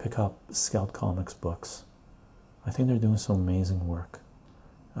try to pick up Scout Comics books. I think they're doing some amazing work,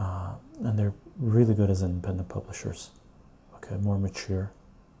 and they're really good as independent publishers. Okay, more mature.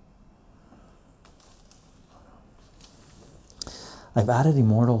 I've added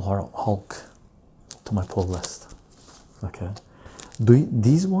Immortal Hulk to my pull list. Okay,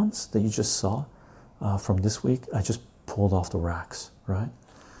 these ones that you just saw from this week, I just pulled off the racks, right?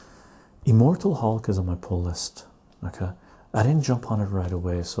 Immortal Hulk is on my pull list. Okay, I didn't jump on it right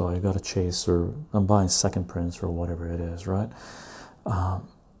away, so I got to chase, or I'm buying second prints or whatever it is, right?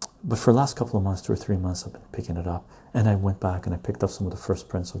 But for the last couple of months, 2 or 3 months, I've been picking it up, and I went back and I picked up some of the first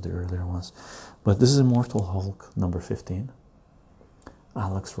prints of the earlier ones. But this is Immortal Hulk #15,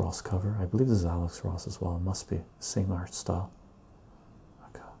 Alex Ross cover. I believe this is Alex Ross as well. It must be same art style.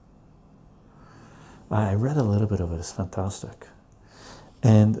 Okay, I read a little bit of it. It's fantastic,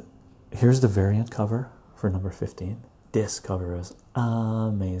 and here's the variant cover for number 15. This cover is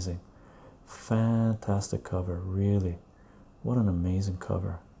amazing. Fantastic cover, really. What an amazing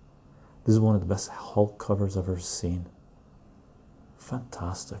cover. This is one of the best Hulk covers I've ever seen.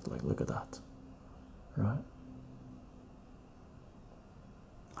 Fantastic, like look at that, right?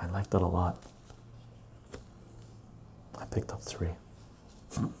 I like that a lot. I picked up 3.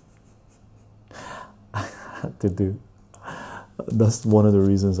 I had to do. That's one of the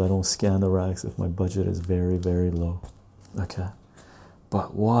reasons I don't scan the racks if my budget is very, very low. Okay,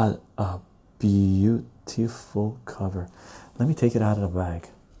 but what a beautiful cover. Let me take it out of the bag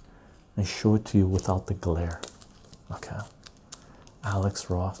and show it to you without the glare. Okay, Alex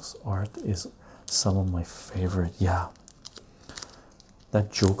Ross art is some of my favorite. Yeah,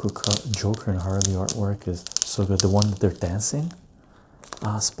 that Joker and Harley artwork is so good. The one that they're dancing,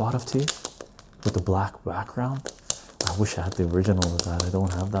 Spot of Tea with the black background. I wish I had the original of that. I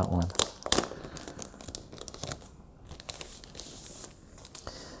don't have that one.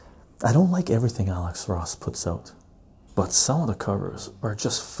 I don't like everything Alex Ross puts out, but some of the covers are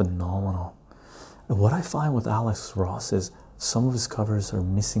just phenomenal. And what I find with Alex Ross is some of his covers are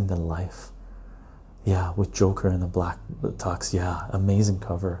missing the life. Yeah, with Joker and the black tux. Yeah, amazing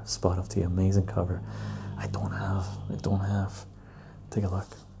cover. Spot of Tea, amazing cover. I don't have. Take a look.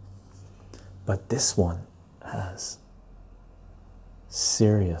 But this one has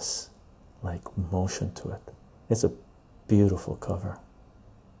serious like motion to it. It's a beautiful cover,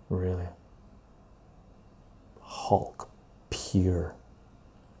 really. Hulk, pure.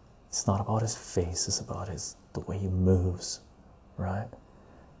 It's not about his face, it's about the way he moves, right?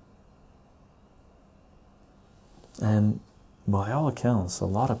 And by all accounts, a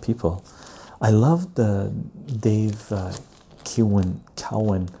lot of people. I love the Dave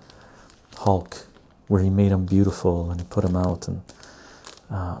Cowan Hulk, where he made him beautiful and he put him out, and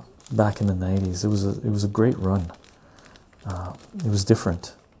back in the 90s, it was a great run. It was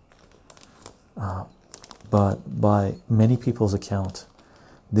different, but by many people's account,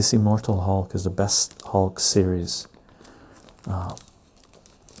 this Immortal Hulk is the best Hulk series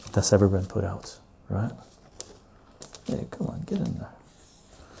that's ever been put out, right? Hey, come on, get in there.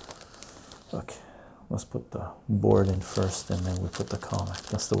 Okay, let's put the board in first and then we put the comic.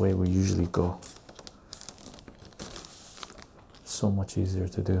 That's the way we usually go. So much easier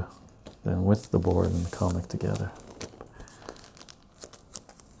to do than with the board and the comic together.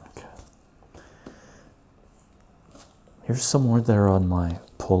 Okay. Here's some more that are on my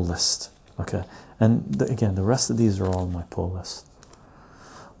pull list. Okay, and again, the rest of these are all on my pull list.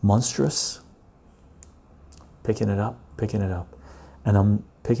 Monstrous. Picking it up, and I'm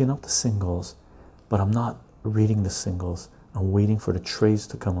picking up the singles, but I'm not reading the singles. I'm waiting for the trades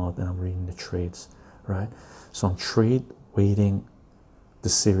to come out, and I'm reading the trades, right? So I'm trade waiting the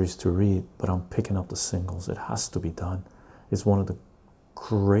series to read, but I'm picking up the singles. It has to be done. It's one of the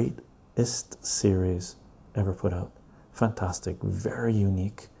greatest series ever put out. Fantastic, very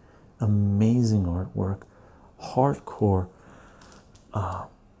unique, amazing artwork, hardcore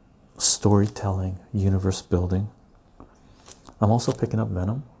storytelling, universe building. I'm also picking up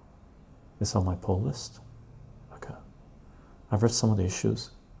Venom. It's on my pull list. Okay, I've read some of the issues.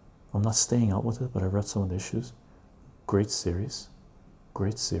 I'm not staying out with it, but I've read some of the issues. Great series,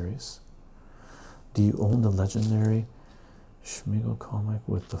 great series. Do you own the legendary Schmiegel comic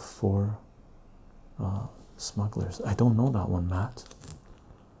with the 4 smugglers? I don't know that one, Matt.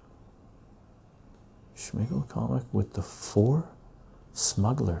 Schmiegel comic with the 4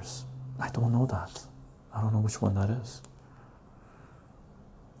 smugglers. I don't know that. I don't know which one that is.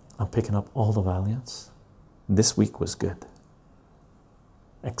 I'm picking up all the Valiants. This week was good.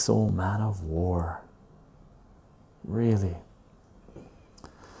 Exo Man of War. Really.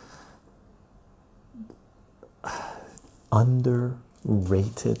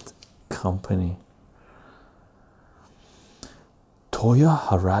 Underrated company. Toyo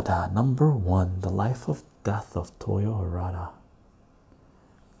Harada, #1, The Life of Death of Toyo Harada.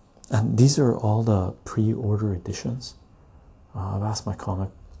 And these are all the pre-order editions. I've asked my comic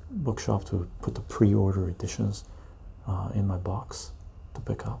bookshop to put the pre-order editions in my box to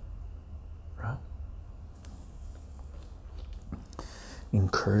pick up, right?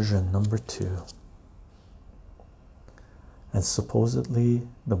 Incursion #2. And supposedly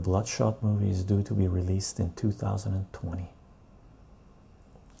the Bloodshot movie is due to be released in 2020.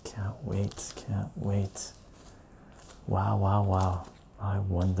 Can't wait, can't wait. Wow, wow, wow. I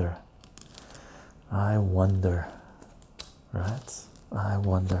wonder, right? I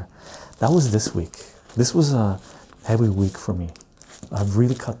wonder. That was this week. This was a heavy week for me. I've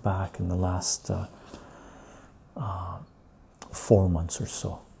really cut back in the last 4 months or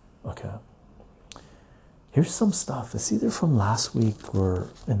so. Okay, here's some stuff. It's either from last week or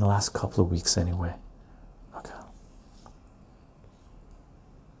in the last couple of weeks anyway. Okay,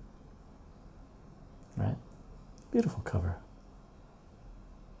 right, beautiful cover.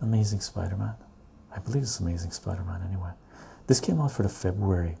 Amazing Spider-Man. I believe it's Amazing Spider-Man anyway. This came out for the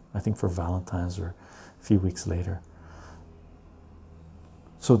February, I think, for Valentine's or a few weeks later.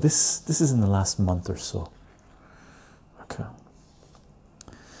 So this is in the last month or so. Okay.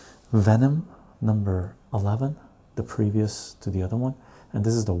 Venom number 11, the previous to the other one, and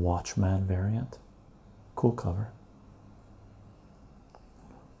this is the Watchman variant. Cool cover.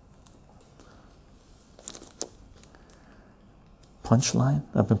 Punchline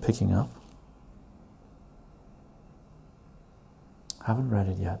I've been picking up. Haven't read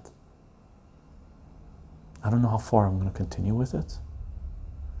it yet. I don't know how far I'm going to continue with it.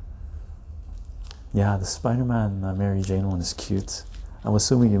 Yeah, the Spider-Man Mary Jane one is cute. I'm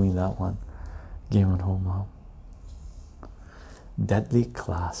assuming you mean that one. Game at Home Mom. Deadly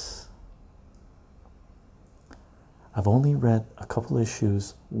Class. I've only read a couple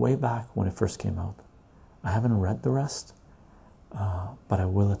issues way back when it first came out. I haven't read the rest, but I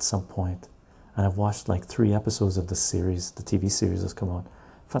will at some point. And I've watched like 3 episodes of the series, the TV series that's come out.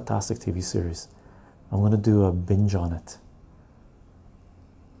 Fantastic TV series. I'm going to do a binge on it.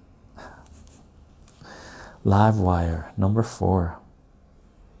 Livewire, number 4.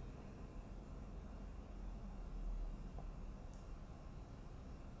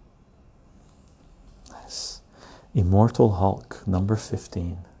 Nice. Immortal Hulk, number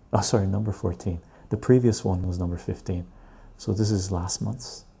 15. Oh, sorry, number 14. The previous one was number 15. So this is last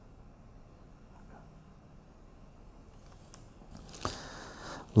month's.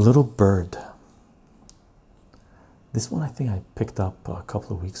 Little Bird. This one I think I picked up a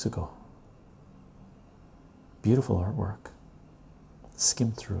couple of weeks ago. Beautiful artwork.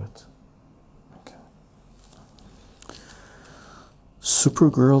 Skimmed through it. Okay.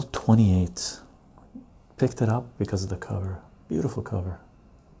 Supergirl 28. Picked it up because of the cover. Beautiful cover.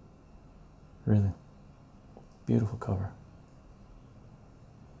 Really. Beautiful cover.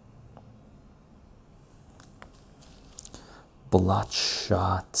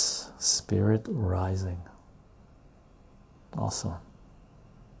 Bloodshot Spirit Rising. Awesome.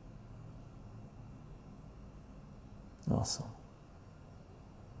 Awesome.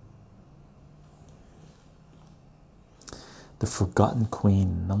 The Forgotten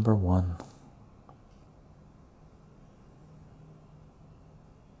Queen, number 1.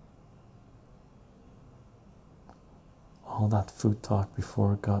 All that food talk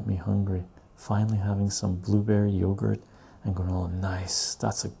before got me hungry. Finally having some blueberry yogurt and granola. Nice.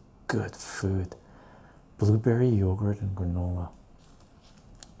 That's a good food. Blueberry yogurt and granola.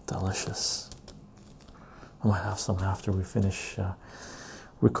 Delicious. I might have some after we finish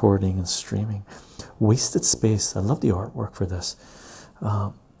recording and streaming. Wasted Space. I love the artwork for this.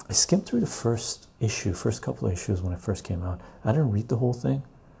 I skimmed through the first couple of issues when it first came out. I didn't read the whole thing.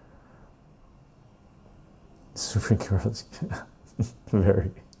 Supergirls.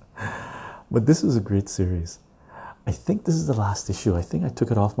 Very. But this was a great series. I think this is the last issue. I think I took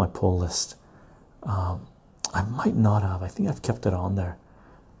it off my pull list. I might not have. I think I've kept it on there.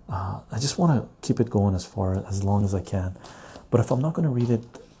 I just want to keep it going as long as I can. But if I'm not going to read it,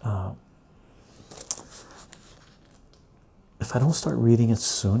 if I don't start reading it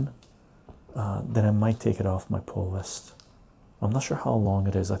soon, then I might take it off my pull list. I'm not sure how long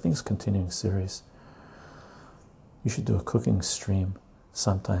it is. I think it's a continuing series. You should do a cooking stream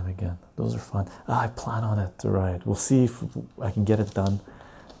sometime again. Those are fun. I plan on it. Right. We'll see if I can get it done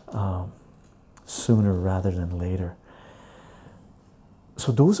sooner rather than later.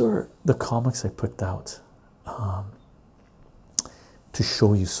 So those are the comics I picked out to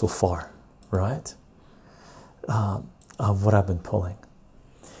show you so far, right? Of what I've been pulling.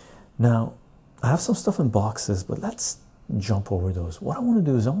 Now, I have some stuff in boxes, but let's jump over those. What I want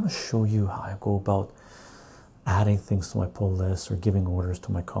to do is I want to show you how I go about adding things to my pull list or giving orders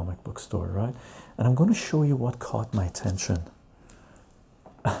to my comic book store, right? And I'm going to show you what caught my attention.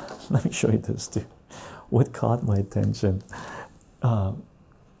 Let me show you this too. What caught my attention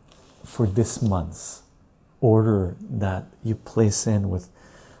for this month's order that you place in with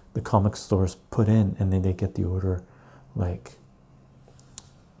the comic stores put in, and then they get the order, like,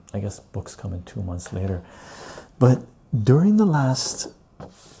 I guess books come in 2 months later. But during the last,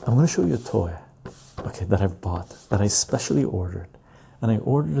 I'm going to show you a toy, okay, that I've bought, that I specially ordered, and I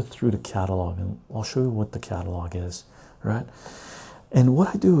ordered it through the catalog, and I'll show you what the catalog is, right? And what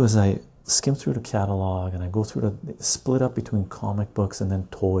I do is I skim through the catalog and I go through the split up between comic books and then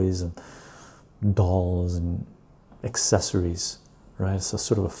toys and dolls and accessories, right? It's a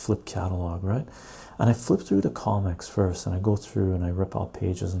sort of a flip catalog, right? And I flip through the comics first, and I go through and I rip out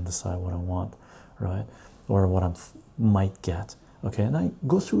pages and decide what I want, right? Or what I might get, okay? And I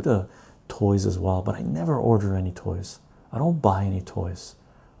go through the toys as well, but I never order any toys. I don't buy any toys,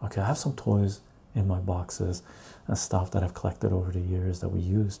 okay? I have some toys in my boxes and stuff that I've collected over the years that we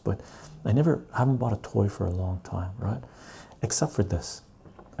used, but I haven't bought a toy for a long time, right? Except for this.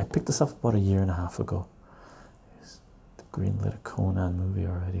 I picked this up about 1.5 years ago. The green-lit Conan movie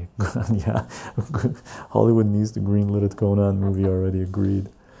already. Yeah, Hollywood needs the green-lit Conan movie already, agreed.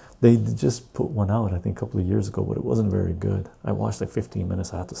 They just put one out, I think, a couple of years ago, but it wasn't very good. I watched like 15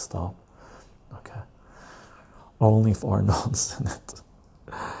 minutes, I had to stop. Okay. Only if Arnold's in it.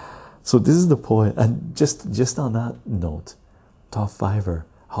 So this is the point, and just on that note, top fiver,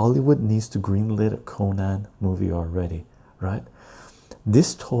 Hollywood needs to greenlit a Conan movie already, right?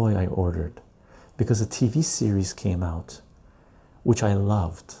 This toy I ordered because a TV series came out, which I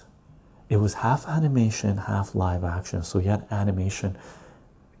loved. It was half animation, half live action, so you had animation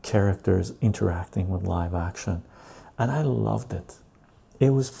characters interacting with live action, and I loved it.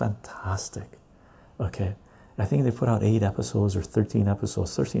 It was fantastic. Okay, I think they put out 8 episodes or 13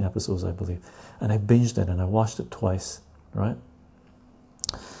 episodes, I believe, and I binged it and I watched it twice, right?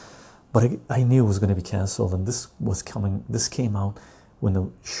 But I knew it was going to be canceled, and this came out when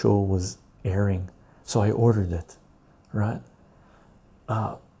the show was airing, so I ordered it, right?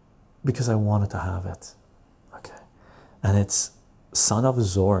 Because I wanted to have it. Okay, and it's Son of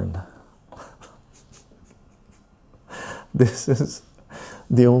Zorn. This is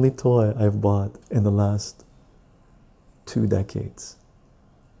the only toy I've bought in the last 2 decades.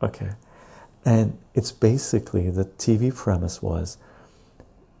 Okay, and it's basically, the TV premise was,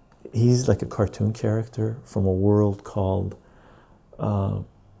 he's like a cartoon character from a world called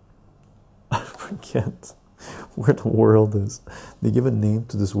I forget where the world is. They give a name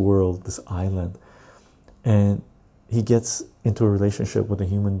to this world, this island, and he gets into a relationship with a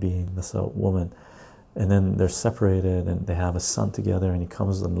human being, that's a woman, and then they're separated and they have a son together, and he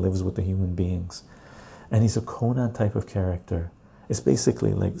comes and lives with the human beings, and he's a Conan type of character. It's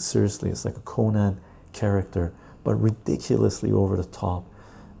basically like, seriously, it's like a Conan character, but ridiculously over the top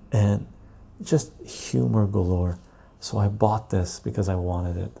and just humor galore. So I bought this because I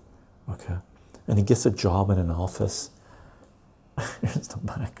wanted it. Okay, and he gets a job in an office. Here's the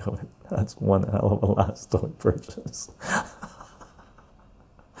back of it. That's one hell of a last toy purchase.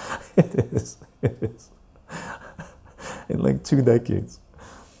 It is in like 2 decades.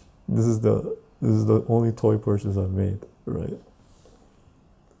 This is the only toy purchase I've made, right?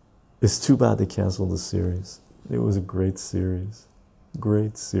 It's too bad they canceled the series. It was a great series.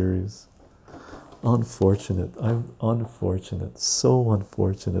 Great series. Unfortunate. I'm unfortunate. So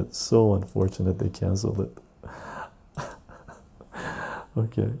unfortunate. So unfortunate they canceled it.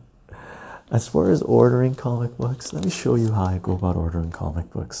 Okay. As far as ordering comic books, let me show you how I go about ordering comic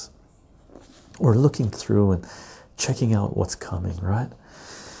books, or looking through and checking out what's coming, right?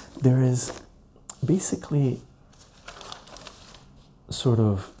 There is basically sort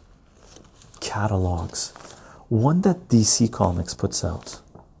of catalogs. One that DC Comics puts out,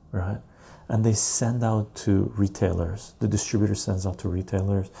 right? And they send out to retailers. The distributor sends out to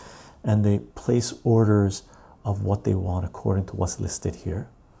retailers, and they place orders of what they want according to what's listed here,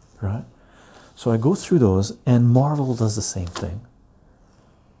 right? So I go through those, and Marvel does the same thing.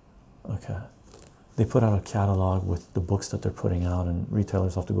 Okay, they put out a catalog with the books that they're putting out, and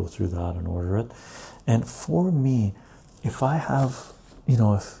retailers have to go through that and order it. And for me, if I have,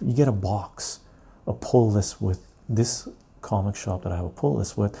 if you get a box, a pull list with this comic shop that I have a pull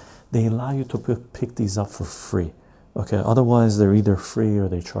list with, they allow you to pick these up for free. Okay, otherwise they're either free or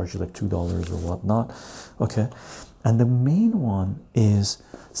they charge you like $2 or whatnot. Okay, and the main one is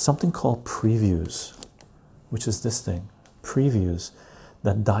something called previews, which is this thing, previews,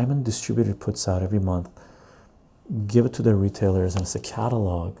 that Diamond Distributor puts out every month. Give it to their retailers, and it's a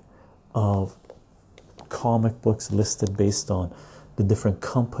catalog of comic books listed based on the different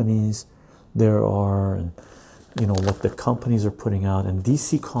companies there are, and what the companies are putting out. And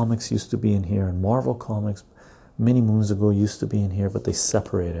DC Comics used to be in here, and Marvel Comics many moons ago used to be in here, but they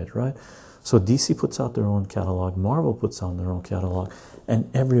separated, right? So DC puts out their own catalog, Marvel puts out their own catalog, and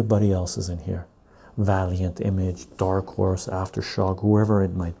everybody else is in here. Valiant, Image, Dark Horse, Aftershock, whoever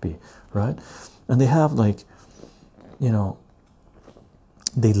it might be, right? And they have like,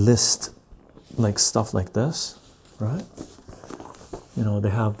 they list like stuff like this, right? They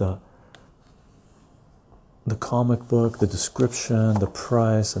have the comic book, the description, the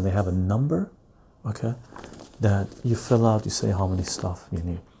price, and they have a number, okay, that you fill out. You say how many stuff you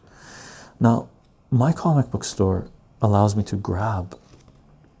need. Now, my comic book store allows me to grab,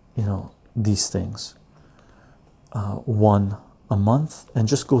 you know, these things, one a month, and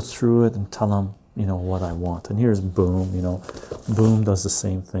just go through it and tell them, you know, what I want. And here's Boom, you know, Boom does the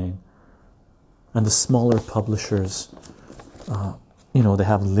same thing. And the smaller publishers, you know, they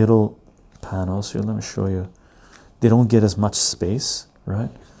have little panels. Here, let me show you. They don't get as much space,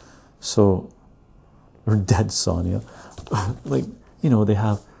 right? So, or dead Sonia, like, you know, they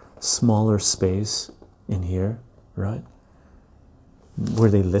have smaller space in here, right? Where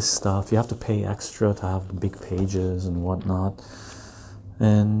they list stuff. You have to pay extra to have the big pages and whatnot.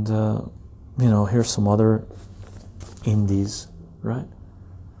 And you know, here's some other indies, right?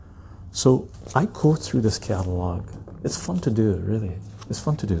 So I go through this catalog. It's fun to do, really. It's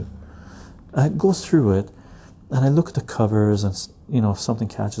fun to do. I go through it and I look at the covers, and you know, if something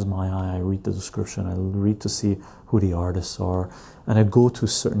catches my eye, I read the description, I read to see who the artists are, and I go to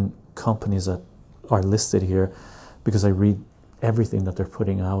certain companies that are listed here because I read everything that they're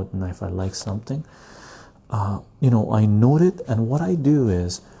putting out, and if I like something, you know, I note it, and what I do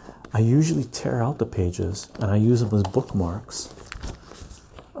is I usually tear out the pages and I use them as bookmarks,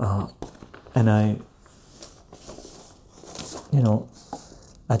 and I, you know,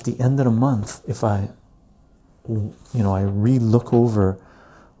 at the end of the month, if I, you know, I re-look over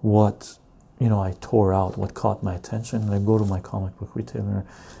what, you know, I tore out, what caught my attention, and I go to my comic book retailer,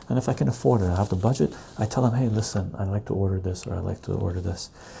 and if I can afford it, I have the budget, I tell them, hey, listen, I'd like to order this, or I'd like to order this.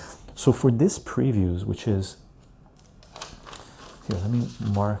 So for this previews, which is, here, let me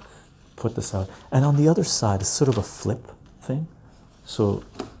put this out, and on the other side, it's sort of a flip thing. So,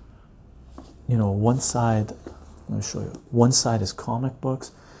 you know, one side, let me show you, one side is comic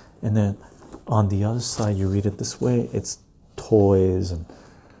books, and then on the other side, you read it this way, it's toys, and,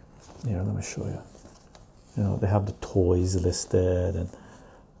 you know, let me show you. You know, they have the toys listed, and,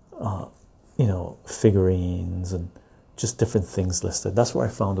 you know, figurines, and just different things listed. That's where I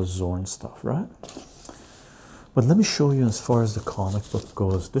found the Zorn stuff, right? But let me show you as far as the comic book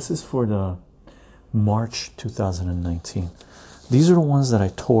goes. This is for the March 2019. These are the ones that I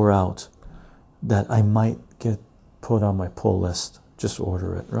tore out that I might get put on my pull list. Just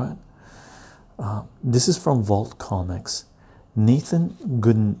order it, right? This is from Vault Comics, Nathan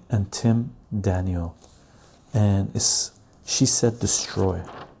Gooden and Tim Daniel, and it's She Said Destroy.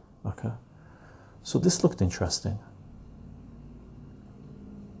 Okay, so this looked interesting.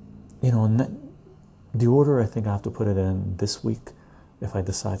 You know, the order, I think I have to put it in this week if I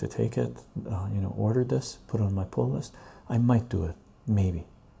decide to take it. You know, order this, put it on my pull list. I might do it, maybe.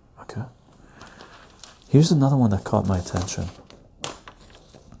 Okay. Here's another one that caught my attention.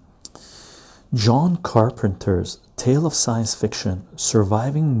 John Carpenter's Tale of Science Fiction,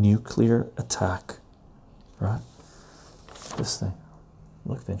 Surviving Nuclear Attack. Right? This thing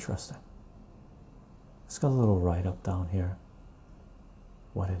looked interesting. It's got a little write-up down here.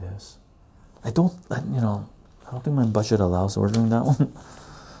 What it is. I don't think my budget allows ordering that one.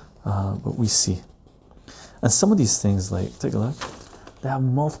 But we see. And some of these things, like, take a look. They have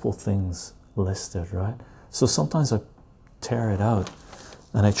multiple things listed, right? So sometimes I tear it out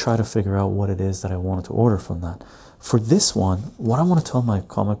and I try to figure out what it is that I wanted to order from that. For this one, what I want to tell my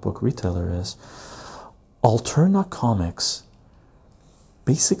comic book retailer is Alterna Comics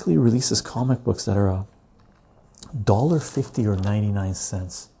basically releases comic books that are $1.50 or 99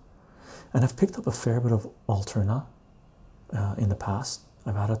 cents. And I've picked up a fair bit of Alterna in the past.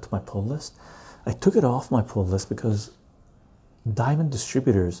 I've added it to my pull list. I took it off my pull list because Diamond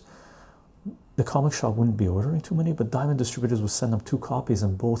Distributors, the comic shop wouldn't be ordering too many, but Diamond Distributors would send them 2 copies,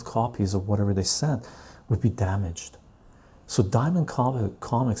 and both copies of whatever they sent would be damaged. So Diamond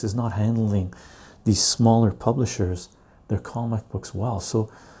Comics is not handling these smaller publishers, their comic books, well.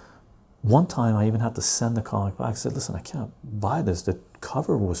 So one time I even had to send the comic back. I said, listen, I can't buy this. The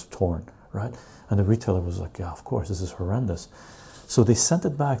cover was torn, right? And the retailer was like, yeah, of course, this is horrendous. So they sent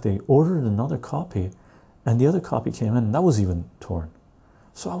it back. They ordered another copy, and the other copy came in, and that was even torn.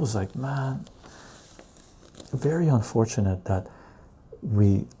 So I was like, man, very unfortunate that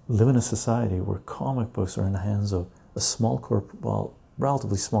we live in a society where comic books are in the hands of a small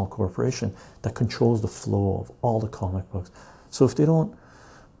relatively small corporation that controls the flow of all the comic books. So if they don't,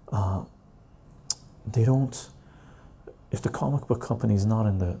 if the comic book company is not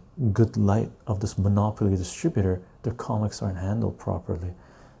in the good light of this monopoly distributor, their comics aren't handled properly.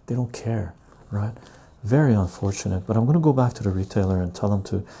 They don't care, right? Very unfortunate. But I'm going to go back to the retailer and tell them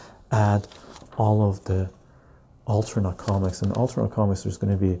to add all of the alternate comics. And alternate comics, there's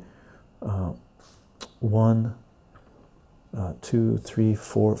going to be 1, 2, 3,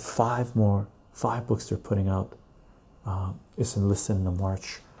 4, 5 more, 5 books they're putting out. It's enlisted in the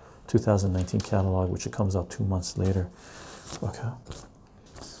March 2019 catalog, which it comes out 2 months later. Okay,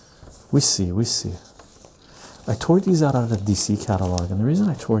 we see. I tore these out of the DC catalog, and the reason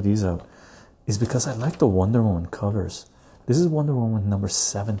I tore these out is because I like the Wonder Woman covers. This is Wonder Woman number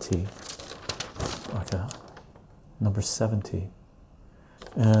 70. Okay, number 70,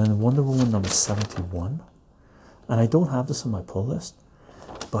 and Wonder Woman number 71. And I don't have this on my pull list,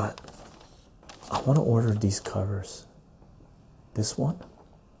 but I want to order these covers. This one,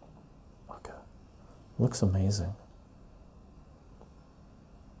 okay, looks amazing.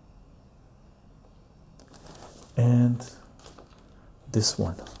 And this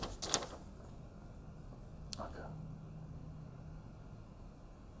one, okay,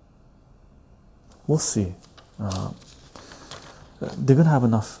 we'll see. They're gonna have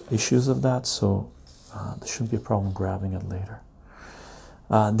enough issues of that, so there shouldn't be a problem grabbing it later.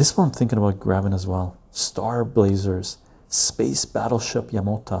 This one I'm thinking about grabbing as well. Star Blazers Space Battleship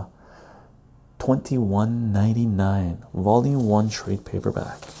Yamota, $21.99, Volume 1 trade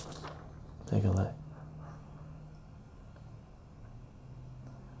paperback. Take a look.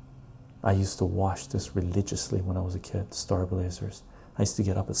 I used to watch this religiously when I was a kid, Star Blazers. I used to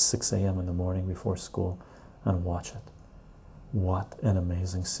get up at 6 a.m. in the morning before school and watch it. What an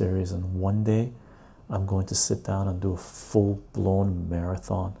amazing series. And one day I'm going to sit down and do a full-blown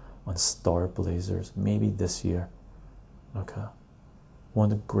marathon on Star Blazers, maybe this year. Okay,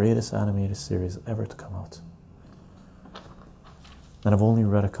 one of the greatest animated series ever to come out. And I've only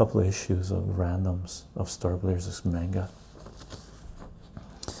read a couple of issues of randoms of Star Blazers manga.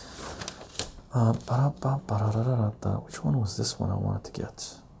 Which one was this one I wanted to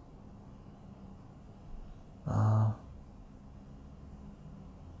get?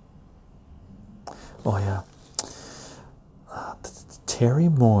 Oh yeah, Terry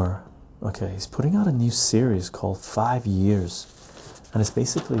Moore. Okay, he's putting out a new series called 5 Years, and it's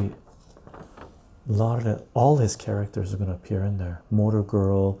basically all his characters are going to appear in there. Motor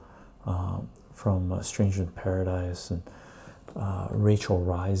Girl from Stranger in Paradise, and Rachel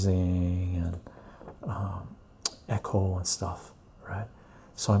Rising, and Echo and stuff, right?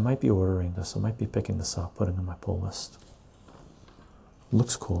 So I might be ordering this. I might be picking this up, putting it on my pull list.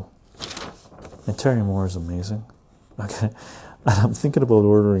 Looks cool. And Terry Moore is amazing. Okay, and I'm thinking about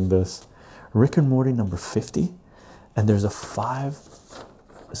ordering this Rick and Morty number 50, and there's a 5.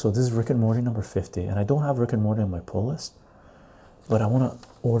 So this is Rick and Morty number 50, and I don't have Rick and Morty on my pull list, but I want to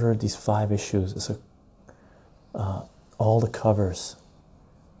order these 5 issues. It's all the covers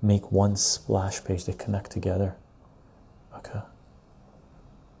make one splash page. They connect together. Okay,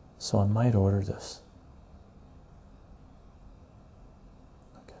 so I might order this.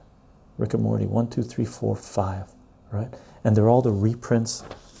 Rick and Morty 1, 2, 3, 4, 5, right? And they're all the reprints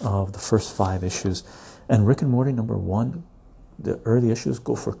of the first 5 issues. And Rick and Morty number 1, the early issues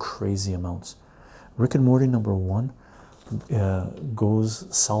go for crazy amounts. Rick and Morty number 1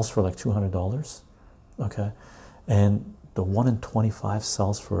 sells for like $200, okay? And the 1 in 25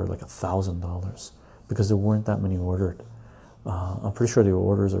 sells for like $1,000 because there weren't that many ordered. I'm pretty sure the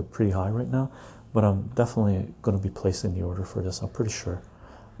orders are pretty high right now, but I'm definitely going to be placing the order for this. I'm pretty sure.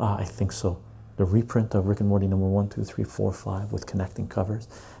 I think so. The reprint of Rick and Morty number 1, 2, 3, 4, 5 with connecting covers,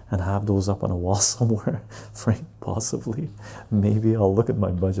 and have those up on a wall somewhere, Frank, possibly. Maybe I'll look at my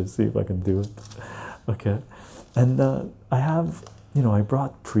budget, see if I can do it. Okay, and I have, I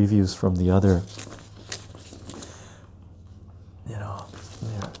brought previews from the other,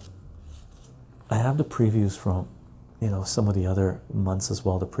 I have the previews from, some of the other months as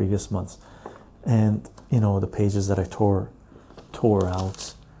well, the previous months, and the pages that I tore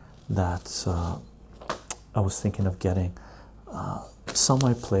out that I was thinking of getting. Some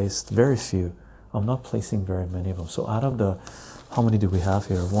I placed, very few. I'm not placing very many of them. So out of the, how many do we have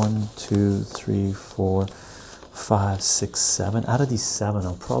here? 1, 2, 3, 4, 5, 6, 7. Out of these 7,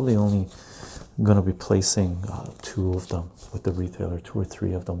 I'm probably only going to be placing 2 of them with the retailer, 2 or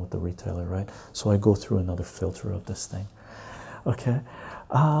 3 of them with the retailer, right? So I go through another filter of this thing. Okay.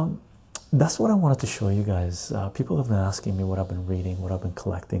 That's what I wanted to show you guys. People have been asking me what I've been reading, what I've been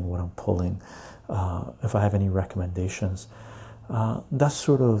collecting, what I'm pulling, if I have any recommendations. That's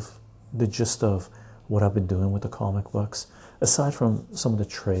sort of the gist of what I've been doing with the comic books. Aside from some of the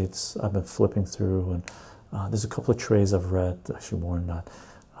trades I've been flipping through, and there's a couple of trades I've read, actually more than that.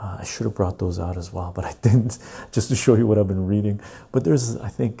 I should have brought those out as well, but I didn't, just to show you what I've been reading. But there's, I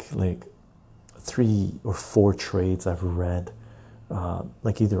think, like 3 or 4 trades I've read,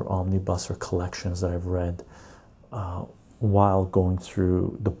 like either omnibus or collections that I've read while going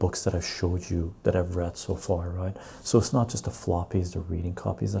through the books that I've showed you that I've read so far, right? So it's not just the floppies, the reading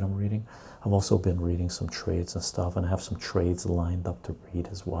copies that I'm reading. I've also been reading some trades and stuff, and I have some trades lined up to read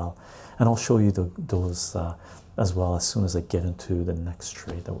as well. And I'll show you those as well as soon as I get into the next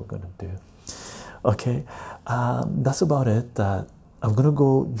trade that we're going to do. Okay, that's about it. I'm going to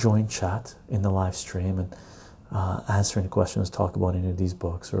go join chat in the live stream and answer any questions, talk about any of these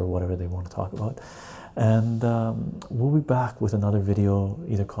books or whatever they want to talk about. And we'll be back with another video,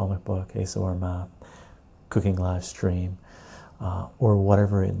 either comic book, ASMR math, cooking live stream, or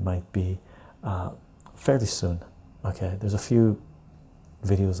whatever it might be, fairly soon. Okay, there's a few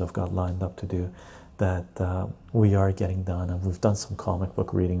videos I've got lined up to do that we are getting done, and we've done some comic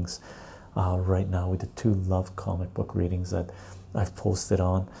book readings right now. We did 2 love comic book readings that I've posted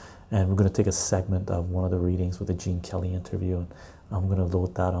on, and we're going to take a segment of one of the readings with the Gene Kelly interview, and I'm going to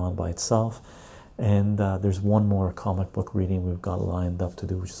load that on by itself. And there's one more comic book reading we've got lined up to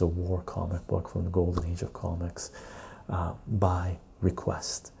do, which is a war comic book from the golden age of comics, by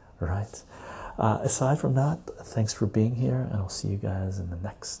request. Right. Aside from that, thanks for being here, and I'll see you guys in the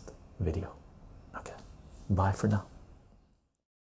next video. Okay, bye for now.